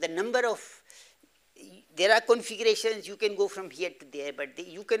 Okay. So the number of, there are configurations you can go from here to there, but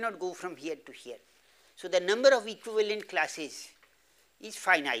you cannot go from here to here. So the number of equivalent classes is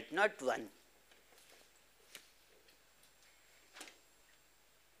finite, not one.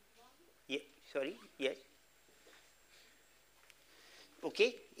 Yeah, sorry, yes.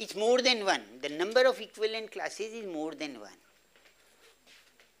 Okay, it's more than one. The number of equivalent classes is more than one.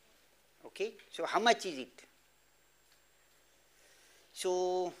 Okay, so how much is it?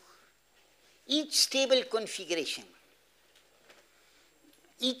 So each stable configuration,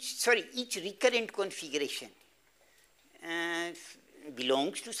 each recurrent configuration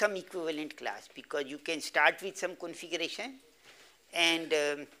belongs to some equivalent class, because you can start with some configuration and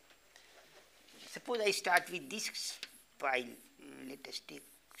suppose I start with this file, let us take,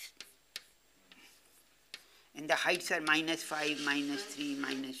 and the heights are -5, -3,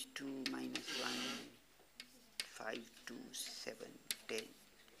 -2, -1, 5, 2, 7, 10.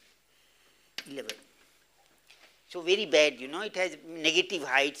 11. So very bad, you know, it has negative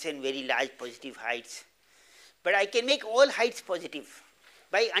heights and very large positive heights. But I can make all heights positive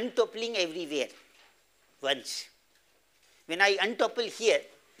by untoppling everywhere once. When I untopple here,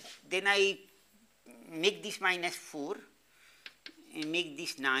 then I make this -4 and make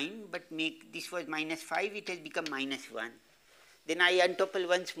this 9, but make this was -5, it has become -1. Then I untopple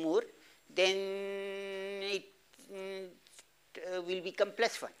once more, then it will become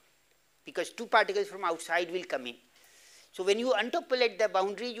 +1. Because two particles from outside will come in. So when you untopple at the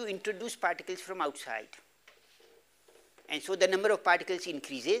boundary, you introduce particles from outside. And so the number of particles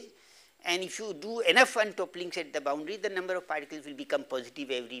increases. And if you do enough untopplings at the boundary, the number of particles will become positive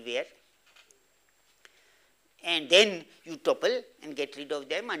everywhere. And then you topple and get rid of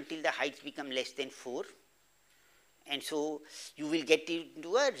them until the heights become less than 4. And so you will get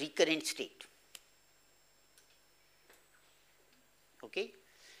into a recurrent state. Okay?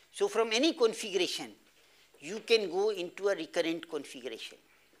 So from any configuration, you can go into a recurrent configuration.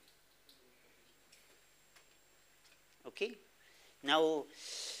 Okay? Now,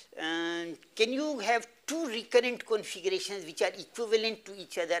 can you have two recurrent configurations which are equivalent to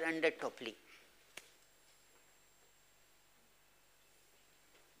each other under toppling?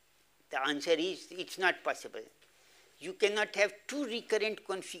 The answer is, it's not possible. You cannot have two recurrent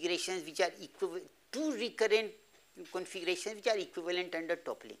configurations which are equivalent, under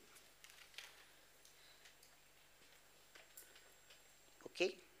toppling.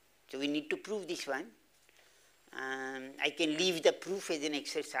 Okay, so we need to prove this one. I can leave the proof as an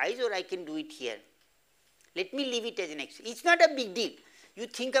exercise, or I can do it here. Let me leave it as an exercise. It's not a big deal. You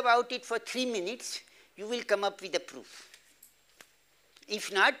think about it for 3 minutes, you will come up with a proof.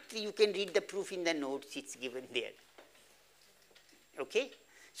 If not, you can read the proof in the notes, it's given there. Okay,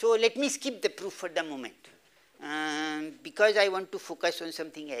 so let me skip the proof for the moment. Because I want to focus on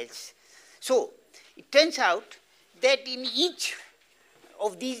something else. So, it turns out that in each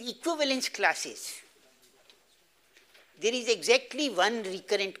of these equivalence classes, there is exactly one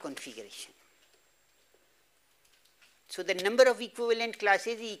recurrent configuration. So, the number of equivalent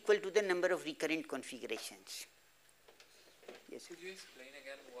classes is equal to the number of recurrent configurations. Yes. Could you explain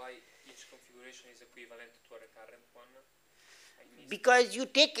again why each configuration is equivalent to a recurrent one? Because you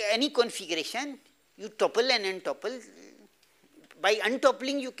take any configuration, you topple and untopple. By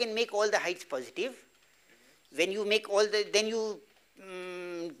untoppling, you can make all the heights positive. When you make all the, then you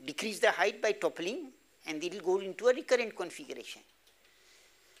decrease the height by toppling, and it will go into a recurrent configuration.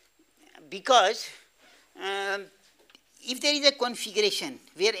 Because if there is a configuration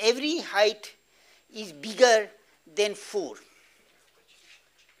where every height is bigger than 4,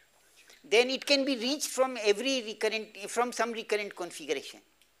 then it can be reached from some recurrent configuration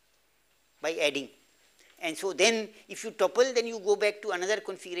by adding. And so then if you topple, then you go back to another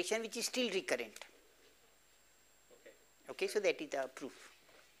configuration which is still recurrent. Okay, so that is the proof.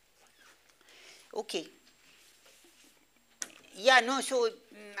 Okay. Yeah, no, so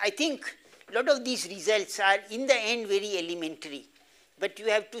I think lot of these results are in the end very elementary, but you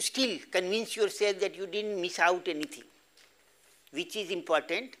have to still convince yourself that you didn't miss out anything, which is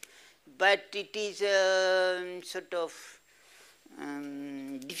important, but it is sort of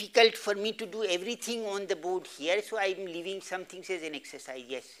difficult for me to do everything on the board here, so I am leaving some things as an exercise.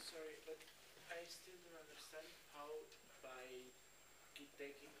 Yes. Sorry, but I still don't understand how by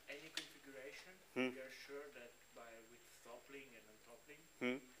taking any configuration, we are sure that with toppling and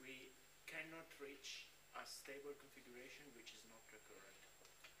untoppling, we cannot reach a stable configuration which is not recurrent.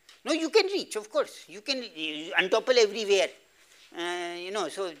 No, you can reach, of course. You can untopple everywhere.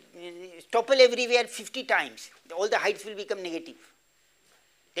 So topple everywhere 50 times. All the heights will become negative.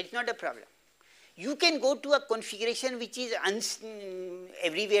 That's not a problem. You can go to a configuration which is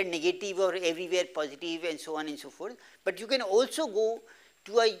everywhere negative or everywhere positive and so on and so forth. But you can also go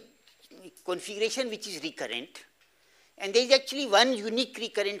to a configuration which is recurrent. And there is actually one unique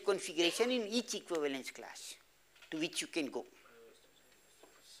recurrent configuration in each equivalence class to which you can go.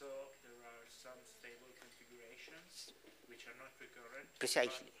 So there are some stable configurations which are not recurrent.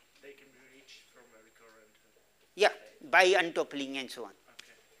 Precisely. But they can be reached from a recurrent. Yeah, by untoppling and so on.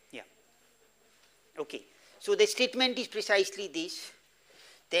 Okay. Yeah. Okay. So the statement is precisely this,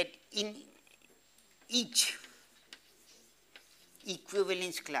 that in each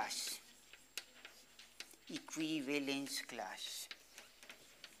equivalence class,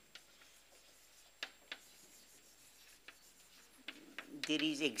 there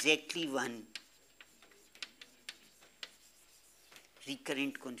is exactly one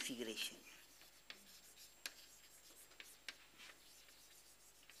recurrent configuration.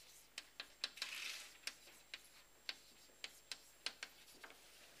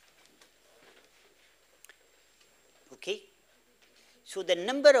 Okay. So the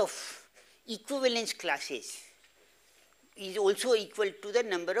number of equivalence classes is also equal to the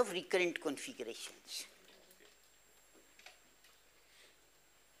number of recurrent configurations.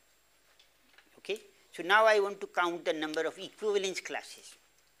 Okay. So now I want to count the number of equivalence classes.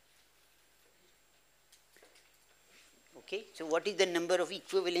 Okay. So what is the number of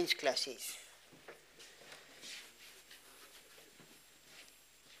equivalence classes?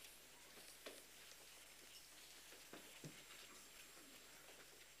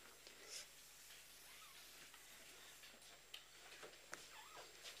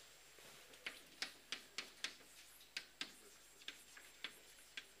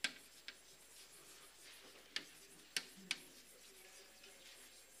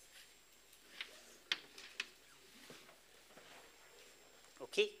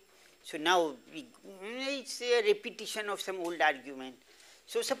 Okay. So now it's a repetition of some old argument.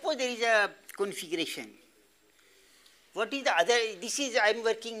 So suppose there is a configuration. What is the other? This is, I am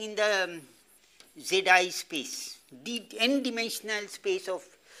working in the Zi space, the n-dimensional space of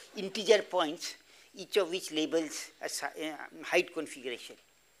integer points, each of which labels a height configuration.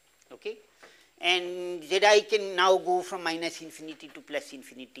 Okay. And Zi can now go from minus infinity to plus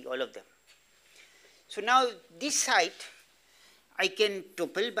infinity, all of them. So now this site I can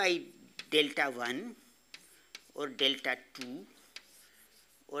topple by delta 1 or delta 2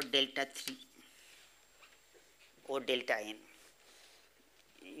 or delta 3 or delta n.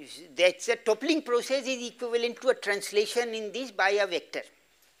 That's a toppling process is equivalent to a translation in this by a vector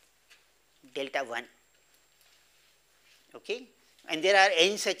delta 1. Okay? And there are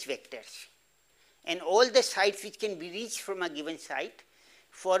n such vectors. And all the sites which can be reached from a given site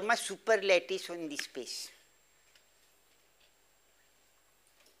form a superlattice on this space.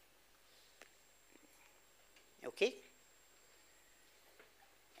 Okay.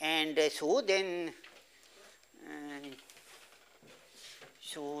 And so then,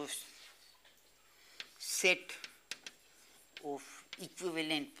 so set of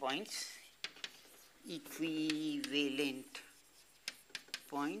equivalent points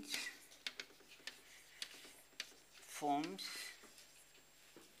forms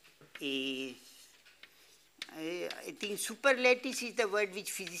a, I think superlattice is the word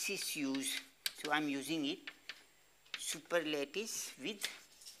which physicists use, so I am using it. Superlattice with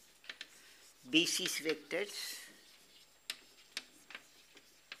basis vectors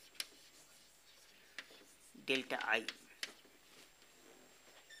delta I.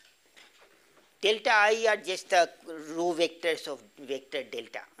 Delta I are just the row vectors of vector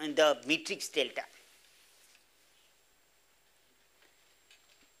delta and the matrix delta.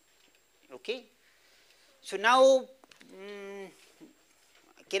 Okay. So now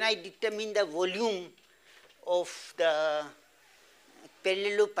can I determine the volume of the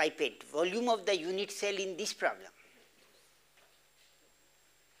parallelepiped, volume of the unit cell in this problem?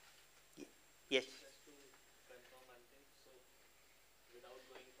 Yes. Just to confirm one thing, so without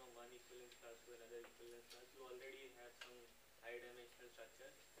going from one equivalence class to another equivalence class, you already have some high dimensional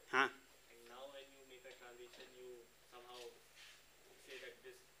structure. Huh? And now when you make a transition, you somehow say that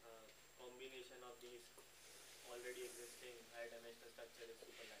this combination of these already existing high dimensional structure is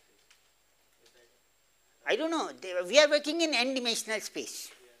superlattice. Is that? I don't know. We are working in n-dimensional space,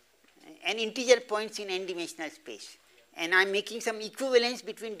 and integer points in n-dimensional space. And I am making some equivalence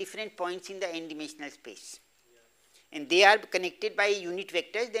between different points in the n-dimensional space. And they are connected by unit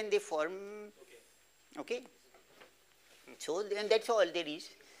vectors, then they form, okay. So then that's all there is.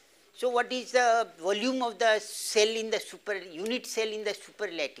 So what is the volume of the cell in the unit cell in the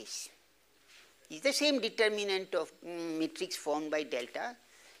superlattice? Is the same determinant of matrix formed by delta.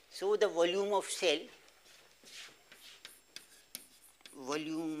 So the volume of cell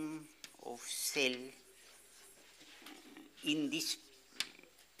in this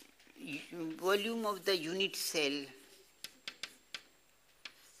volume of the unit cell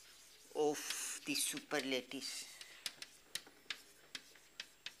of the superlattice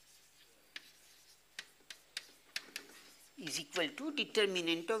is equal to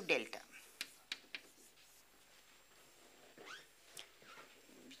determinant of delta.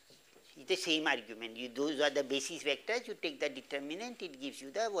 It's the same argument. Those are the basis vectors, you take the determinant, it gives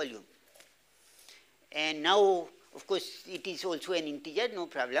you the volume. And now, of course, it is also an integer, no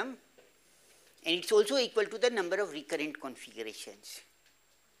problem. And it's also equal to the number of recurrent configurations.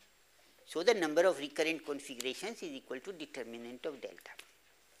 So the number of recurrent configurations is equal to determinant of delta.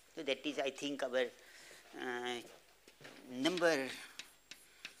 So that is, I think, our number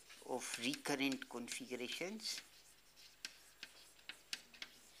of recurrent configurations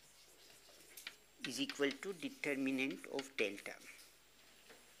is equal to determinant of delta.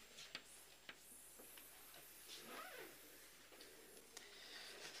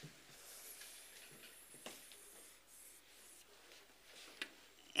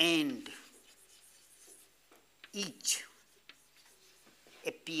 And each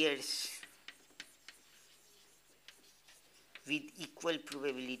appears with equal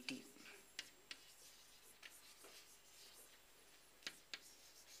probability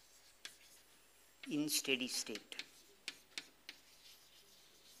in steady state.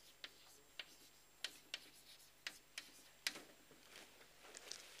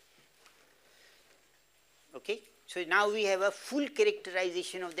 Okay. So now we have a full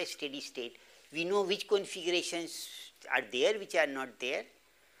characterization of the steady state. We know which configurations are there, which are not there,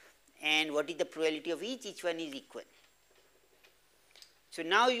 and what is the probability of each one is equal. So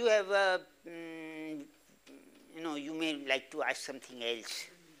now you have a, you may like to ask something else.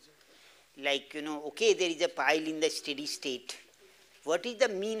 Like, okay, there is a pile in the steady state. What is the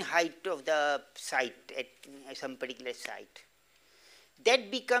mean height of the site at some particular site? That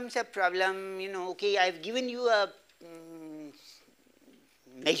becomes a problem, okay, I have given you a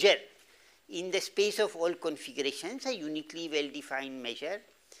measure in the space of all configurations, a uniquely well-defined measure,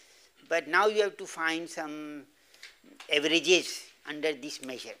 but now you have to find some averages under this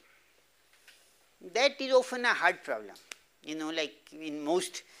measure. That is often a hard problem, like in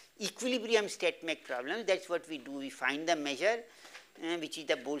most equilibrium state mech problems, that's what we do, we find the measure, which is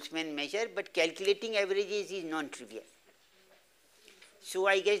the Boltzmann measure, but calculating averages is non-trivial. So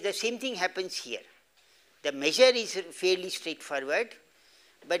I guess the same thing happens here. The measure is fairly straightforward,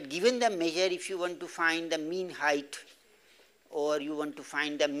 but given the measure, if you want to find the mean height or you want to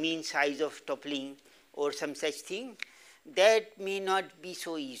find the mean size of toppling or some such thing, that may not be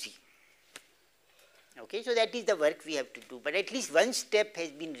so easy. Okay, so that is the work we have to do, but at least one step has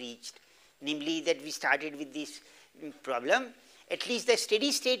been reached, namely that we started with this problem. At least the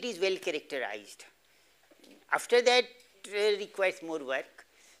steady state is well characterized. After that requires more work,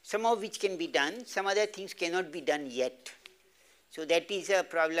 some of which can be done, some other things cannot be done yet. So that is a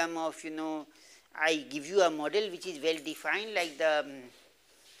problem of, I give you a model which is well defined, like the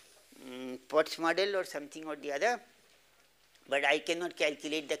Potts model or something or the other, but I cannot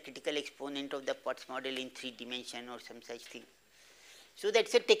calculate the critical exponent of the Potts model in 3 dimensions or some such thing. So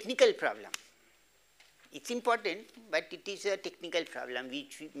that's a technical problem. It's important, but it is a technical problem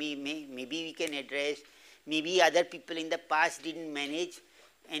which maybe we can address, maybe other people in the past didn't manage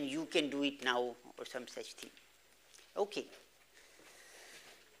and you can do it now or some such thing. Okay.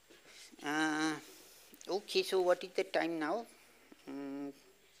 Okay, so what is the time now?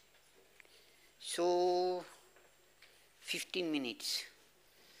 So 15 minutes.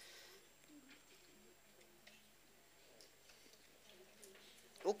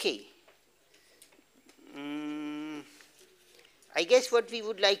 Okay. I guess what we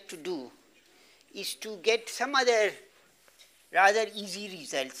would like to do is to get some other rather easy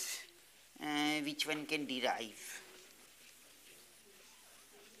results which one can derive.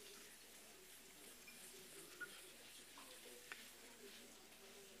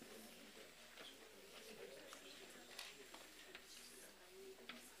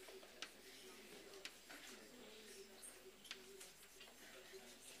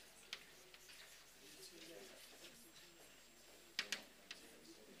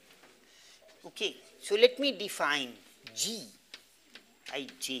 Okay, so let me define G I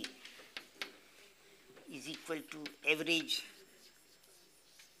j is equal to average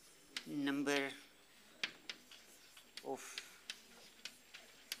number of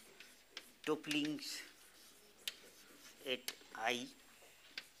topplings at I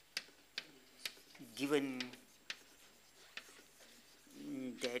given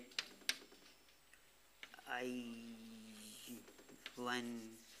that I1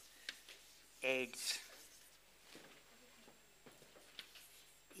 adds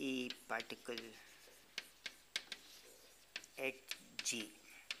a particle at J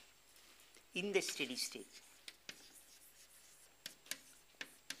in the steady state.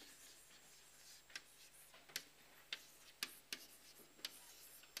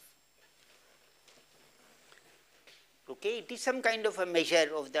 Okay, it is some kind of a measure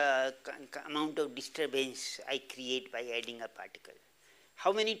of the amount of disturbance I create by adding a particle.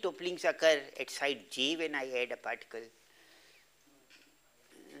 How many topplings occur at site J when I add a particle?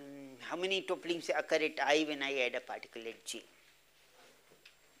 How many topplings occur at I when I add a particle at J?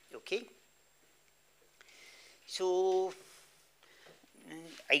 Okay. So,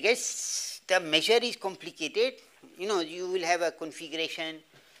 I guess the measure is complicated. You know, you will have a configuration,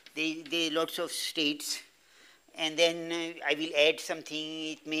 there are lots of states, and then I will add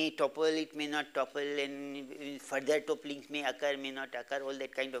something, it may topple, it may not topple, and further topplings may occur, may not occur, all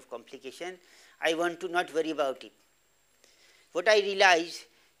that kind of complication. I want to not worry about it. What I realize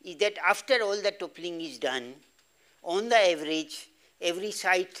is that after all the toppling is done, on the average, every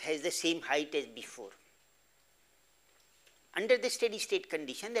site has the same height as before. Under the steady state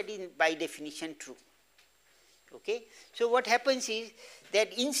condition, that is by definition true. Okay? So, what happens is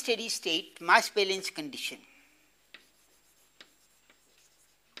that in steady state mass balance condition,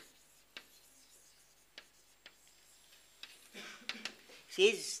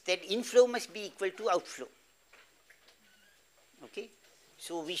 says that inflow must be equal to outflow. Okay?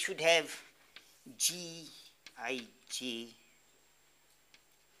 So, we should have G I j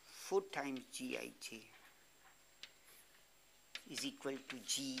 4 times G I j is equal to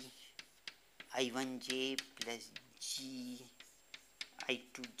G I1j plus G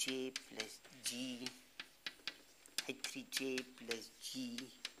I2j plus G I3j plus G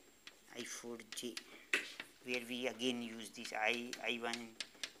I4j, where we again use this I1,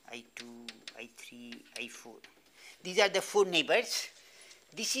 I2, I3, I4. These are the 4 neighbors.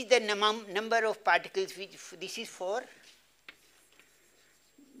 This is the number of particles which this is for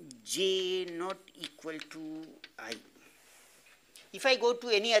j not equal to I. If I go to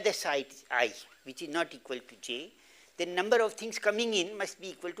any other site I which is not equal to j, then number of things coming in must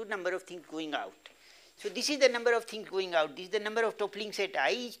be equal to number of things going out. So, this is the number of things going out, this is the number of topplings at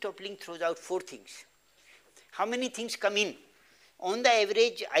I, each toppling throws out 4 things. How many things come in? On the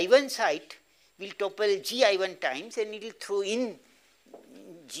average, I1 site will topple G I1 times and it will throw in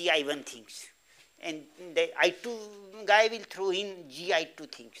G I1 things, and the I2 guy will throw in G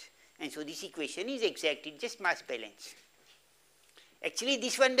I2 things, and so this equation is exact, it is just mass balance. Actually,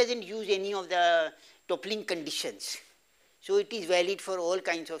 this one does not use any of the toppling conditions, so it is valid for all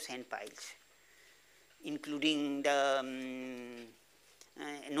kinds of sand piles, including the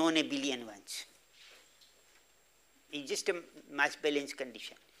non-abelian ones. It is just a mass balance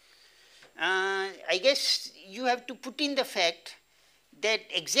condition. I guess you have to put in the fact that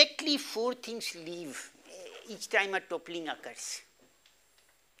exactly 4 things leave each time a toppling occurs,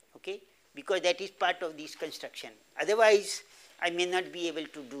 okay, because that is part of this construction. Otherwise, I may not be able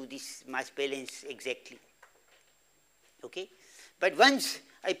to do this mass balance exactly, okay. But once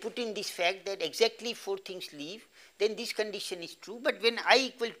I put in this fact that exactly 4 things leave, then this condition is true. But when I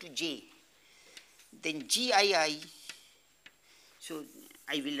equal to j, then GII, so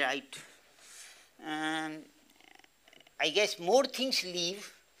I will write, I guess more things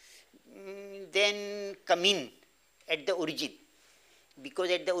leave than come in at the origin, because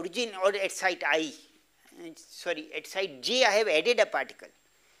at the origin or at site I, at site J I have added a particle.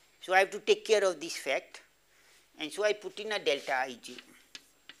 So, I have to take care of this fact, and so I put in a delta Ij,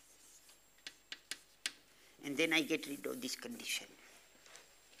 and then I get rid of this condition.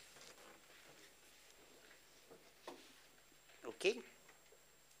 Okay.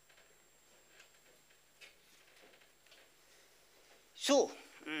 So,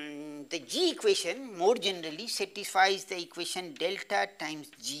 the G equation more generally satisfies the equation delta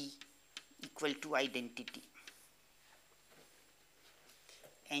times G equal to identity,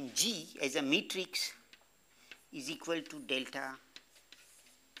 and G as a matrix is equal to delta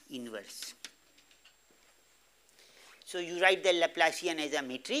inverse. So, you write the Laplacian as a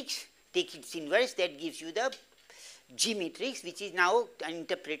matrix, take its inverse, that gives you the G matrix, which is now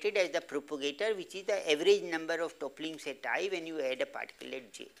interpreted as the propagator, which is the average number of topplings at I when you add a particle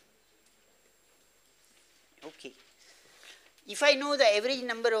at J. Okay. If I know the average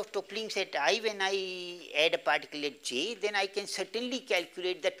number of topplings at I when I add a particle at J, then I can certainly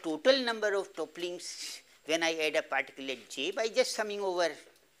calculate the total number of topplings when I add a particle at J by just summing over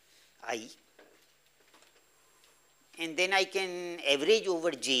I, and then I can average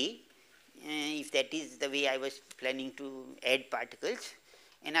over J, if that is the way I was planning to add particles,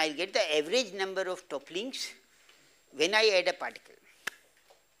 and I will get the average number of topplings when I add a particle.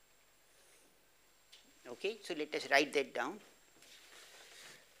 Okay, so let us write that down.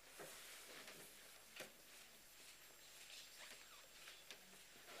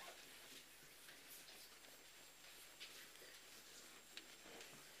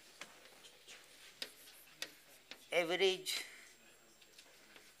 Average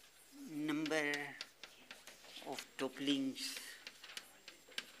number of topplings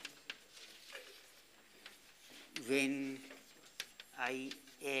when I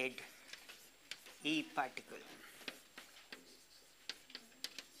add a particle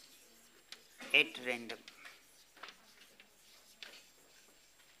at random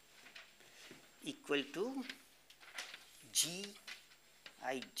equal to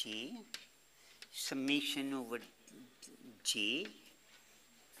Gij summation over J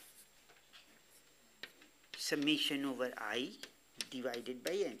summation over I divided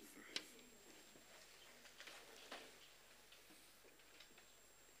by n.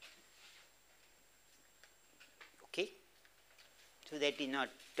 Okay. So that is not,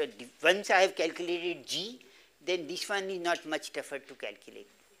 once I have calculated G, then this one is not much tougher to calculate.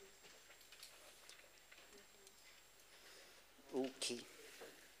 Okay.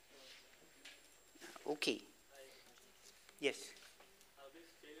 Okay. Yes. Are we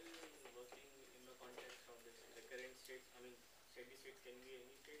still working in the context of this recurrent state? I mean, steady state can be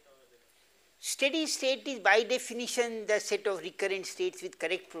any state or steady state is by definition the set of recurrent states with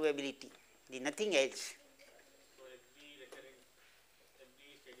correct probability. There is nothing else. so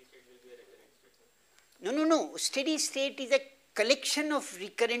every steady state will be a recurrent state? No. Steady state is a collection of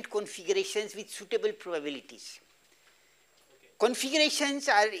recurrent configurations with suitable probabilities. Configurations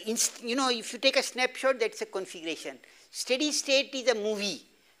are, if you take a snapshot, that's a configuration. Steady state is a movie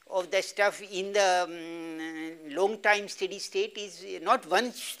of the stuff in the long time steady state is not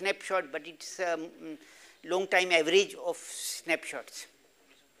one snapshot, but it's a long time average of snapshots.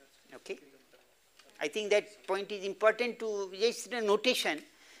 Okay. I think that point is important to, just a notation,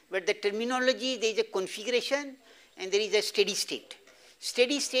 but the terminology, there is a configuration and there is a steady state.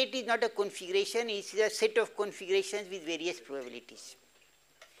 Steady state is not a configuration, it is a set of configurations with various probabilities.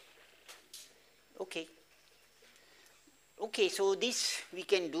 Okay. Okay, so this we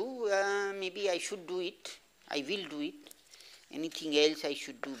can do, maybe I should do it, I will do it, anything else I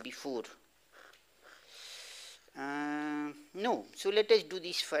should do before. No, so let us do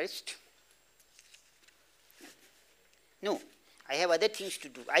this first. No, I have other things to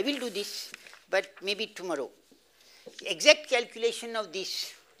do, I will do this, but maybe tomorrow. Exact calculation of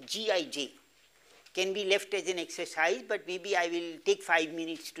this Gij can be left as an exercise, but maybe I will take 5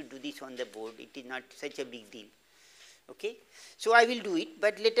 minutes to do this on the board. It is not such a big deal. Okay? So I will do it,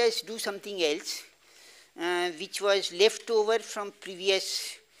 but let us do something else, which was left over from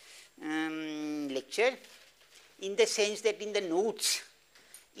previous lecture, in the sense that in the notes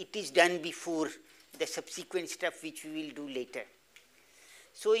it is done before the subsequent stuff which we will do later.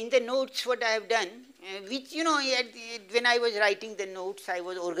 So in the notes what I have done, which when I was writing the notes I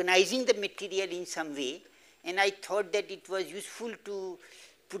was organizing the material in some way, and I thought that it was useful to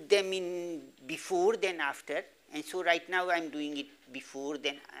put them in before than after, and so right now I am doing it before,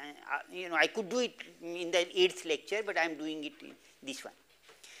 then I could do it in the 8th lecture, but I am doing it in this one.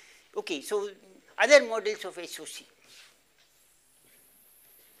 Okay, so other models of SOC.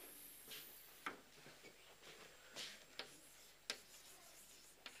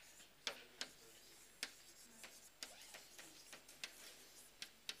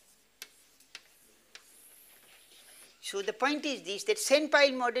 So the point is this, that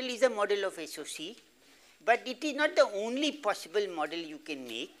sand-pile model is a model of SOC, but it is not the only possible model you can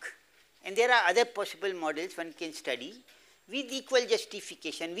make, and there are other possible models one can study with equal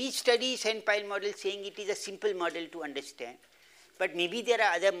justification. We study sand-pile model saying it is a simple model to understand, but maybe there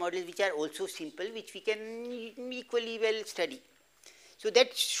are other models which are also simple, which we can equally well study. So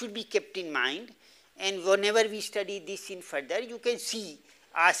that should be kept in mind, and whenever we study this in further, you can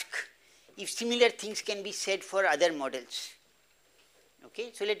ask if similar things can be said for other models.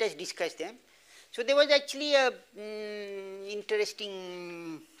 Okay, so let us discuss them. So there was actually a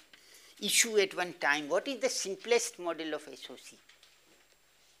interesting issue at one time, what is the simplest model of SOC?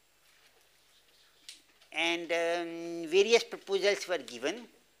 And various proposals were given,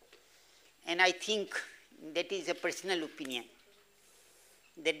 and I think that is a personal opinion,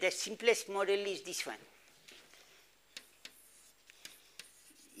 that the simplest model is this one.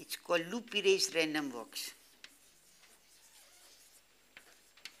 It's called loop erased random walks.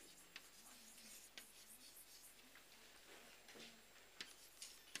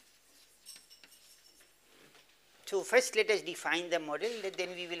 So first let us define the model, then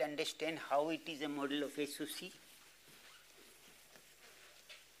we will understand how it is a model of SOC.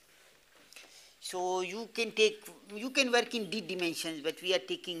 So you can work in D dimensions, but we are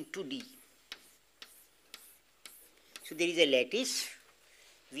taking 2D. So there is a lattice,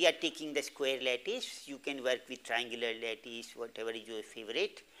 we are taking the square lattice, you can work with triangular lattice, whatever is your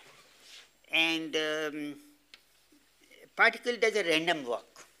favorite. And particle does a random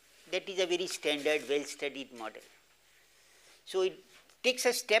walk. That is a very standard, well-studied model. So it takes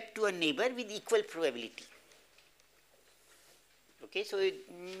a step to a neighbor with equal probability. Okay, so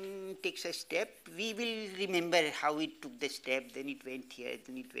it takes a step. We will remember how it took the step, then it went here,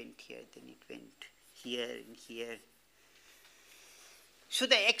 then it went here, then it went here and here. So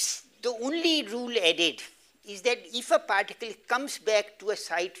the only rule added is that if a particle comes back to a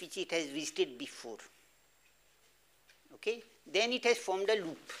site which it has visited before, okay, then it has formed a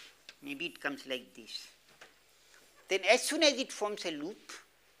loop. Maybe it comes like this. Then as soon as it forms a loop,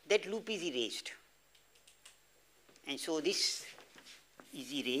 that loop is erased. And so this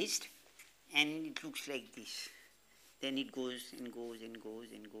is erased and it looks like this. Then it goes and goes and goes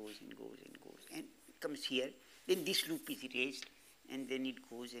and goes and goes and goes and comes here. Then this loop is erased and then it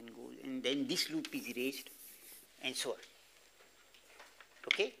goes and goes and then this loop is erased and so on.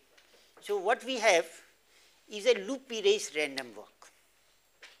 Okay? So what we have is a loop erased random walk.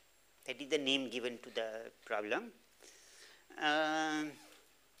 That is the name given to the problem.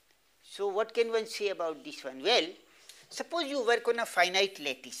 So what can one say about this one? Well, suppose you work on a finite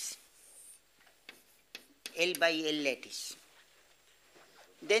lattice, L by L lattice.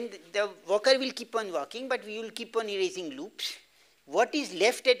 Then the walker will keep on walking, but we will keep on erasing loops. What is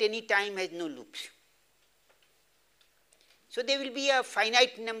left at any time has no loops. So there will be a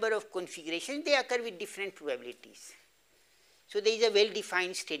finite number of configurations, they occur with different probabilities. So there is a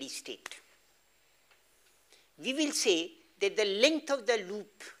well-defined steady state. We will say that the length of the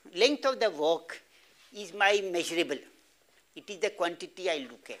loop, length of the walk is my measurable. It is the quantity I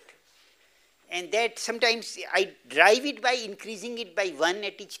look at. And that sometimes I drive it by increasing it by 1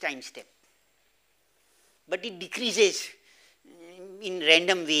 at each time step. But it decreases in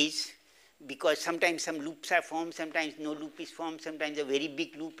random ways because sometimes some loops are formed, sometimes no loop is formed, sometimes a very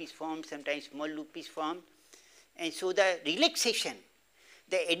big loop is formed, sometimes small loop is formed. And so the relaxation,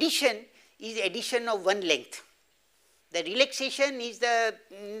 the addition is addition of one length. The relaxation is the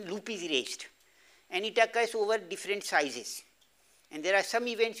loop is erased and it occurs over different sizes. And there are some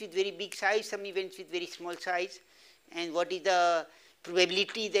events with very big size, some events with very small size. And what is the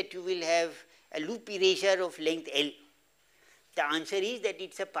probability that you will have a loop erasure of length L? The answer is that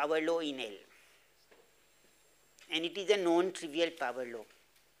it's a power law in L. And it is a non-trivial power law.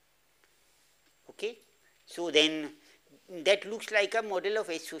 Okay? So then that looks like a model of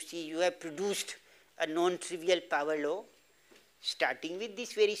SOC. You have produced a non-trivial power law starting with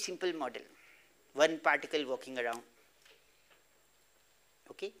this very simple model. One particle walking around.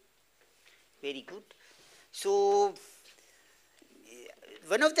 Okay? Very good. So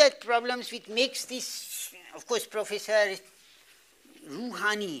one of the problems which makes this, of course, Professor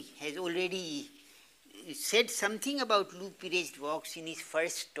Rouhani has already said something about loop erased walks in his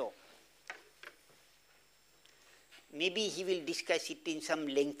first talk. Maybe he will discuss it in some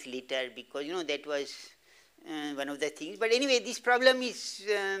length later because, you know, that was one of the things. But anyway, this problem is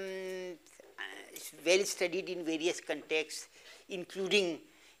well studied in various contexts, including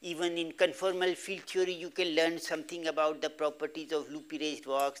even in conformal field theory, you can learn something about the properties of loop erased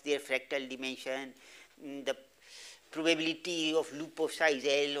walks, their fractal dimension, the probability of loop of size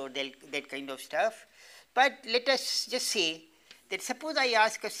L or that kind of stuff. But let us just say that suppose I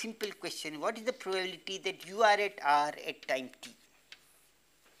ask a simple question, what is the probability that you are at R at time t?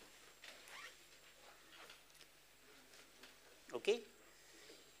 Okay?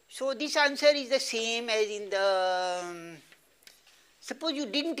 So this answer is the same as in the, suppose you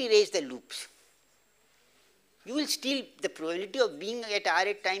didn't erase the loops. You will still, the probability of being at R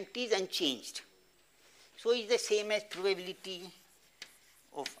at time t is unchanged. So it's the same as probability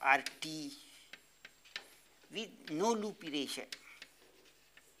of RT with no loop erasure.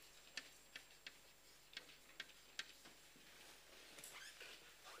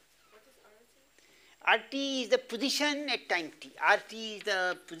 What is RT is the position at time t. RT is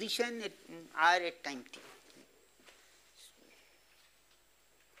the position at R at time t.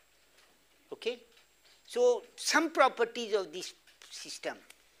 Okay. So, some properties of this system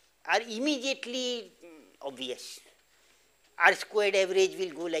are immediately obvious. R squared average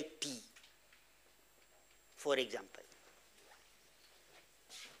will go like T, for example.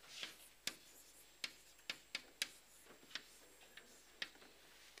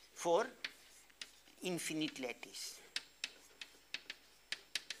 For infinite lattice.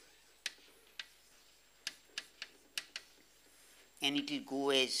 And it will go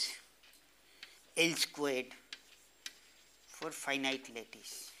as L squared for finite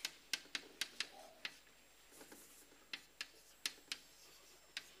lattice.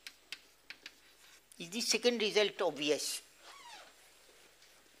 Is the second result obvious?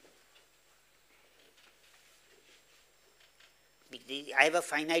 I have a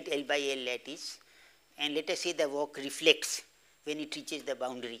finite L by L lattice, and let us say the walk reflects when it reaches the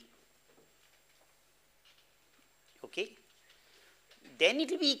boundary. Okay? Then it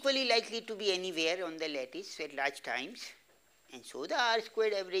will be equally likely to be anywhere on the lattice at large times, and so the R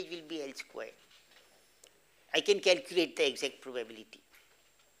squared average will be L squared. I can calculate the exact probability.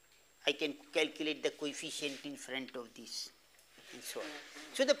 I can calculate the coefficient in front of this, and so on.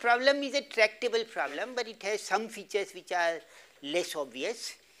 So the problem is a tractable problem, but it has some features which are less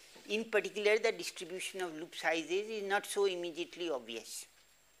obvious. In particular, the distribution of loop sizes is not so immediately obvious.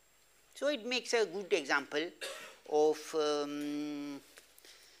 So it makes a good example of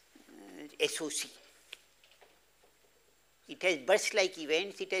SOC. It has burst-like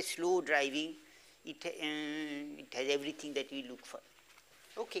events, it has slow driving, it has everything that we look for.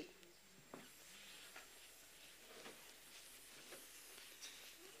 Okay.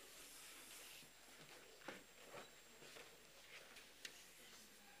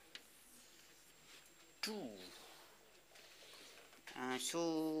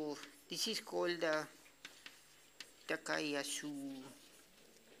 So this is called the Takayasu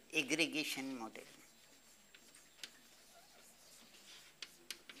aggregation model.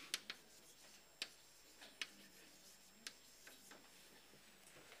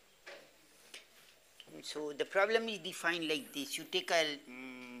 So the problem is defined like this. You take a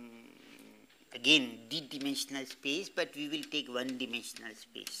again d-dimensional space, but we will take one-dimensional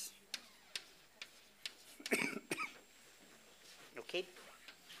space. Okay,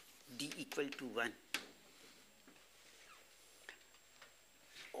 d equal to 1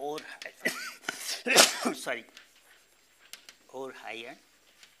 or sorry, or higher.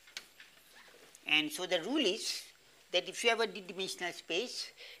 And so the rule is that if you have a d-dimensional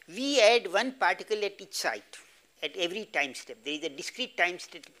space, we add one particle at each site at every time step. There is a discrete time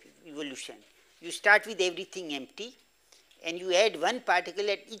step evolution. You start with everything empty and you add one particle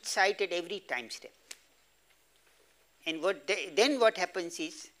at each site at every time step. And then what happens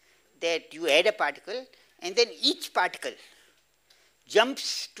is that you add a particle and then each particle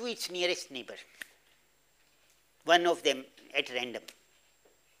jumps to its nearest neighbor, one of them at random.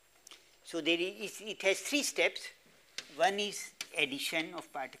 So it has three steps. One is addition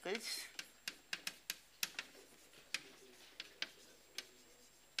of particles,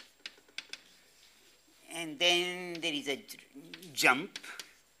 and then there is a jump.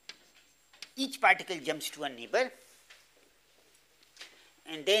 Each particle jumps to a neighbor.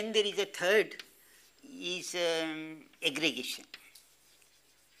 And then there is a third is aggregation.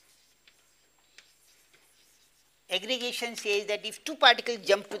 Aggregation says that if two particles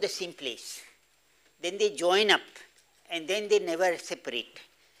jump to the same place, then they join up and then they never separate.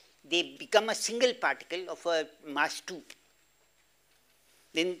 They become a single particle of a mass 2.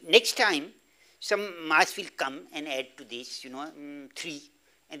 Then next time some mass will come and add to this, 3,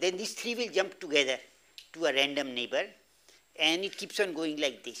 and then these 3 will jump together to a random neighbor. And it keeps on going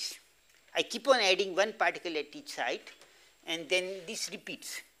like this. I keep on adding one particle at each site, and then this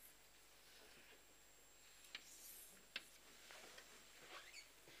repeats.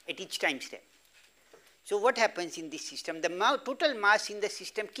 At each time step. So what happens in this system? The total mass in the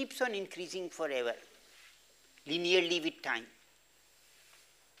system keeps on increasing forever, linearly with time.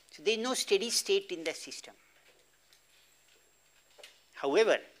 So there is no steady state in the system.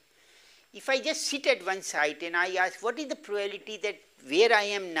 However, if I just sit at one site and I ask what is the probability that where I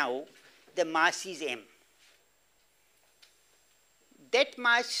am now, the mass is m. That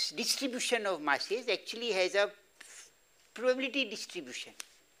mass distribution of masses actually has a probability distribution,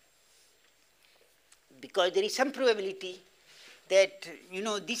 because there is some probability that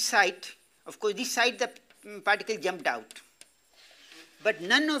this site, of course this site the particle jumped out, but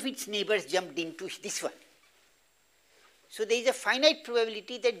none of its neighbors jumped into this one. So there is a finite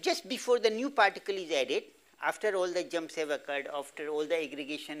probability that just before the new particle is added, after all the jumps have occurred, after all the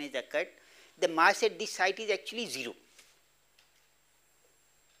aggregation has occurred, the mass at this site is actually 0.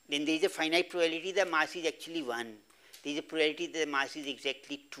 Then there is a finite probability the mass is actually 1. There is a probability that the mass is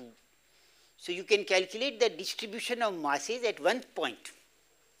exactly 2. So you can calculate the distribution of masses at one point,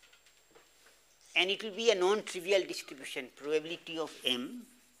 and it will be a non-trivial distribution, probability of m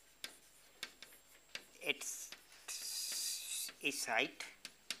at a site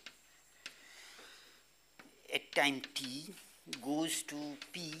at time t goes to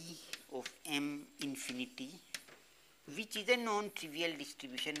p of m infinity, which is a non-trivial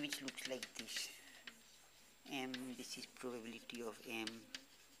distribution which looks like this. M, this is probability of m,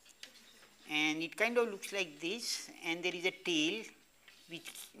 and it kind of looks like this, and there is a tail which,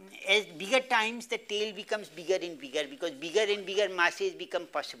 as bigger times, the tail becomes bigger and bigger, because bigger and bigger masses become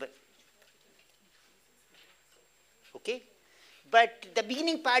possible. Okay? But the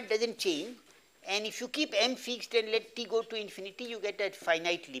beginning part doesn't change, and if you keep m fixed and let t go to infinity, you get a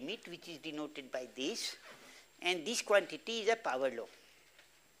finite limit which is denoted by this, and this quantity is a power law.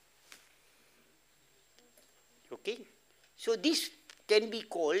 Okay? So this can be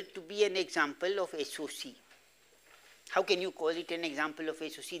called to be an example of SOC. How can you call it an example of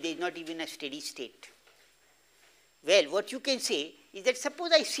SOC? There is not even a steady state. Well, what you can say is that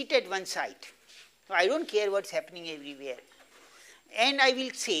suppose I sit at one site. I don't care what's happening everywhere. And I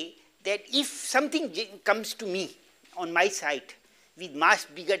will say that if something comes to me on my site with mass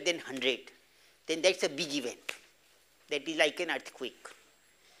bigger than 100, then that's a big event. That is like an earthquake.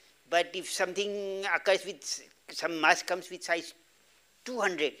 But if something occurs with, some mass comes with size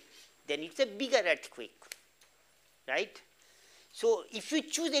 200, then it's a bigger earthquake, right? So if you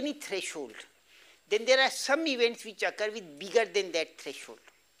choose any threshold, then there are some events which occur with bigger than that threshold.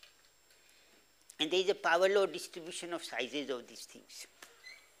 And there is a power law distribution of sizes of these things.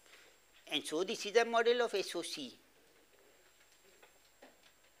 And so this is a model of SOC.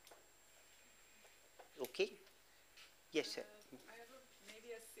 Okay? Yes, sir. I have maybe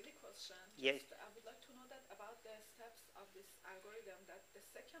a silly question. Yes. I would like to know that about the steps of this algorithm, that the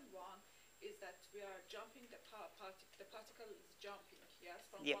second one is that we are jumping the particle is jumping, yes,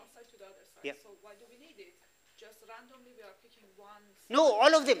 from one side to the other side. Yeah. So why do we need it? Just randomly we are picking one. No,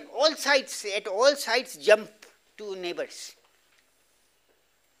 all of them, all sides, at all sides jump to neighbors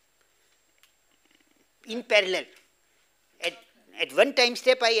in parallel. At one time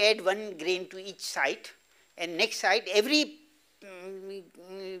step, I add one grain to each site, and next site, every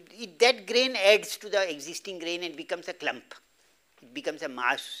that grain adds to the existing grain and becomes a clump. It becomes a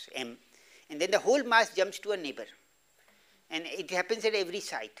mass m, and then the whole mass jumps to a neighbor, and it happens at every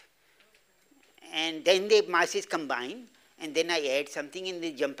site. And then the masses combine, and then I add something and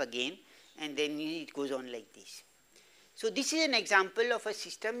they jump again, and then it goes on like this. So this is an example of a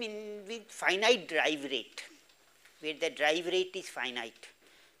system with finite drive rate, where the drive rate is finite.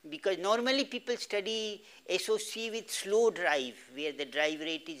 Because normally people study SOC with slow drive, where the drive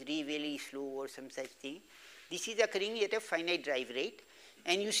rate is really, really slow or some such thing. This is occurring at a finite drive rate,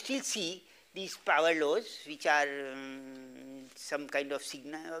 and you still see these power laws, which are some kind of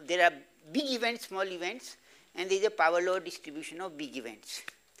signal. There are big events, small events, and there is a power law distribution of big events.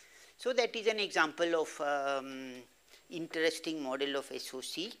 So that is an example of interesting model of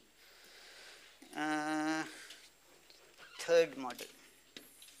SOC. Third model.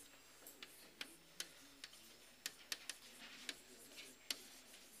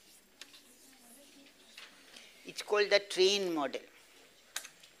 It's called the train model.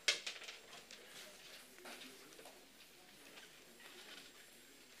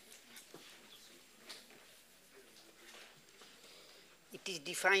 It is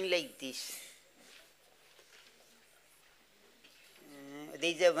defined like this.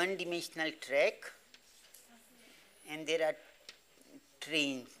 There is a one-dimensional track, and there are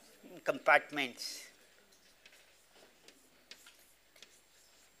trains, compartments.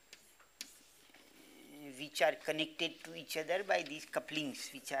 Which are connected to each other by these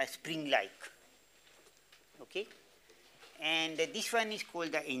couplings, which are spring-like. Okay? And this one is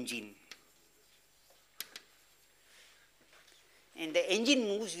called the engine. And the engine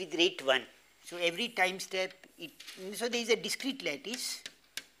moves with rate 1. So every time step, so there is a discrete lattice,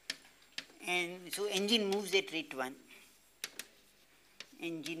 and so engine moves at rate 1.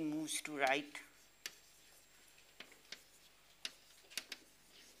 Engine moves to right.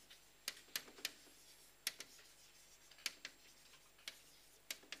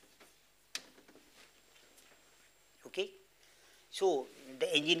 Okay? So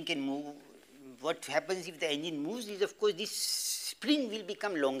the engine can move. What happens if the engine moves is, of course, this spring will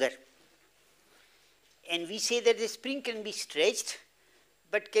become longer. and we say that the spring can be stretched,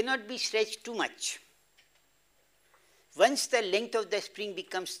 but cannot be stretched too much. Once the length of the spring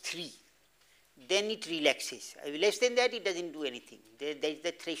becomes 3, then it relaxes. Less than that, it doesn't do anything. That is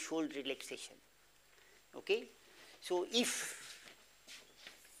the threshold relaxation. Okay? So if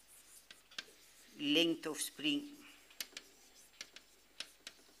length of spring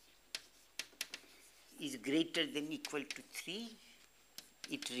is greater than equal to 3,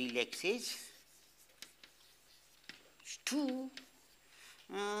 it relaxes to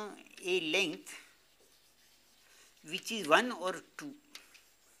a length which is 1 or 2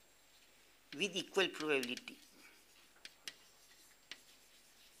 with equal probability.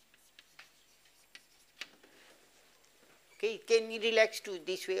 Okay, it can relax to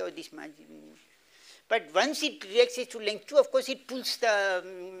this way or this margin. But once it relaxes to length 2, of course, it pulls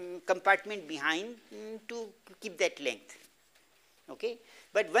the compartment behind to keep that length. Okay?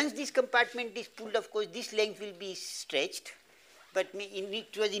 But once this compartment is pulled, of course, this length will be stretched. But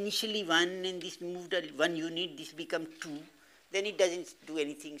it was initially 1 and this moved 1 unit, this becomes 2. Then it doesn't do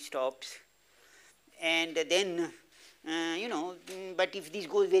anything, stops. And then, but if this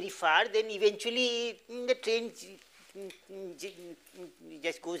goes very far, then eventually the train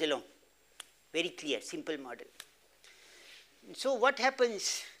just goes along. Very clear, simple model. So what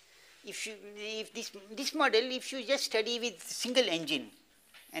happens if this model, if you just study with single engine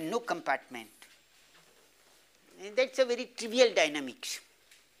and no compartment, that's a very trivial dynamics.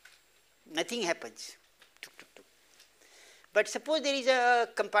 Nothing happens. But suppose there is a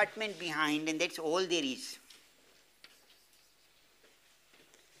compartment behind and that's all there is.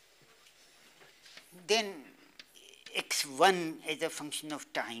 Then x1 as a function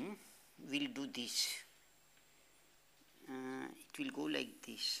of time will do this. It will go like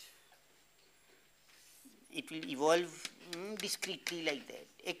this. It will evolve discretely like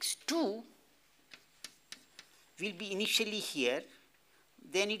that. x2 will be initially here,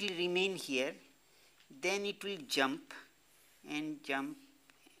 then it will remain here, then it will jump and jump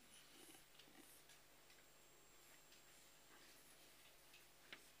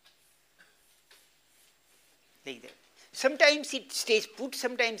like that. Sometimes it stays put,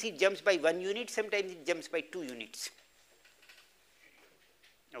 sometimes it jumps by 1 unit, sometimes it jumps by 2 units.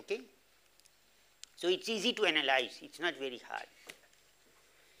 Okay? So it's easy to analyze, it's not very hard.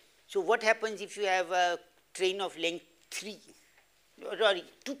 So what happens if you have a train of length 3, sorry,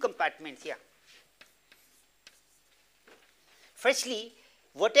 2 compartments, yeah. Firstly,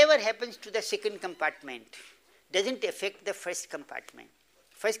 whatever happens to the second compartment doesn't affect the first compartment.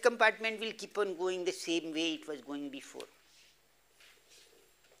 First compartment will keep on going the same way it was going before.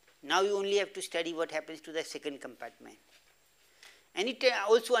 Now you only have to study what happens to the second compartment. And it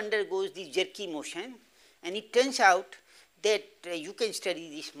also undergoes this jerky motion, and it turns out that you can study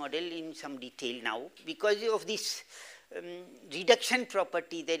this model in some detail now because of this reduction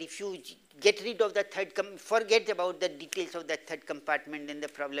property, that if you get rid of the third, forget about the details of the third compartment, then the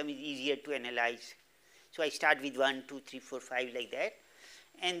problem is easier to analyze. So I start with 1, 2, 3, 4, 5 like that.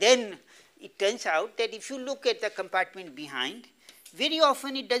 And then it turns out that if you look at the compartment behind, very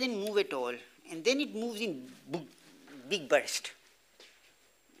often it doesn't move at all, and then it moves in big burst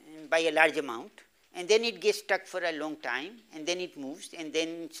by a large amount, and then it gets stuck for a long time, and then it moves, and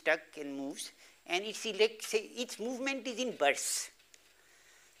then stuck and moves, and its movement is in bursts.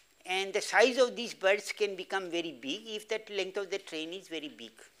 And the size of these bursts can become very big if the length of the train is very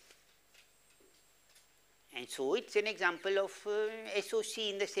big. And so it's an example of SOC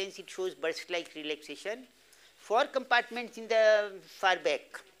in the sense it shows burst-like relaxation for compartments in the far back.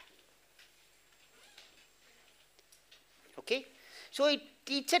 Okay? So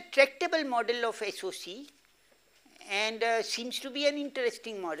it's a tractable model of SOC and seems to be an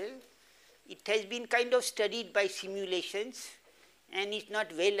interesting model. It has been kind of studied by simulations and is not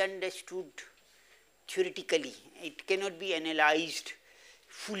well understood theoretically. It cannot be analyzed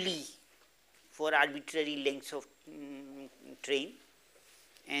fully for arbitrary lengths of train,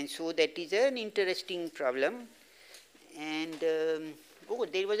 and so that is an interesting problem. And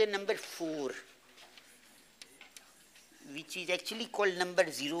there was a number 4, which is actually called number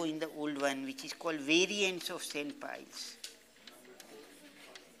 0 in the old one, which is called variance of sand piles.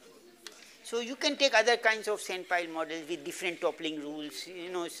 So you can take other kinds of sand pile models with different toppling rules.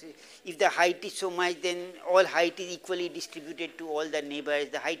 If the height is so much, then all height is equally distributed to all the neighbors.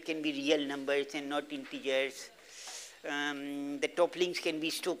 The height can be real numbers and not integers. The topplings can be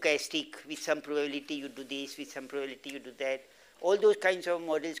stochastic. With some probability you do this, with some probability you do that. All those kinds of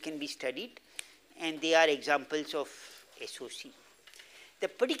models can be studied, and they are examples of SOC. The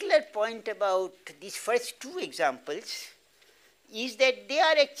particular point about these first 2 examples is that they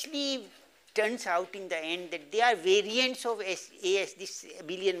are actually turns out in the end that they are variants of AS, this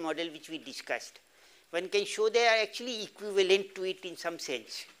abelian model which we discussed. One can show they are actually equivalent to it in some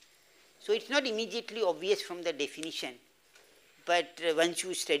sense. So it's not immediately obvious from the definition, but once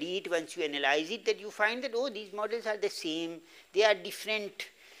you study it, once you analyze it, that you find that, oh, these models are the same, they are different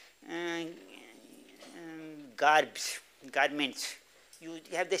garments. You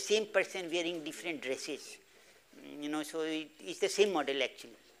have the same person wearing different dresses, so it's the same model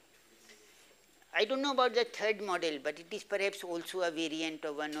actually. I don't know about the third model, but it is perhaps also a variant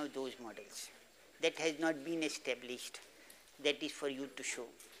of one of those models that has not been established. That is for you to show.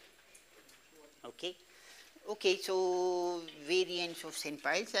 Okay. Okay, so variants of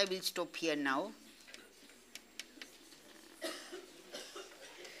centiles. I will stop here now.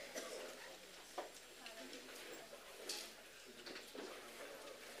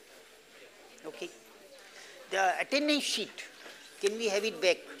 Okay. The attendance sheet, can we have it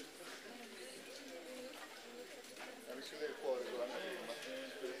back?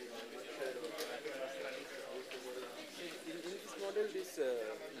 This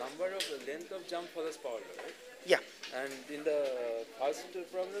number of the length of jump follows power law, right? Yeah. And in the first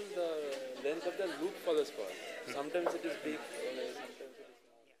problem, the length of the loop follows power law. Sometimes it is big, sometimes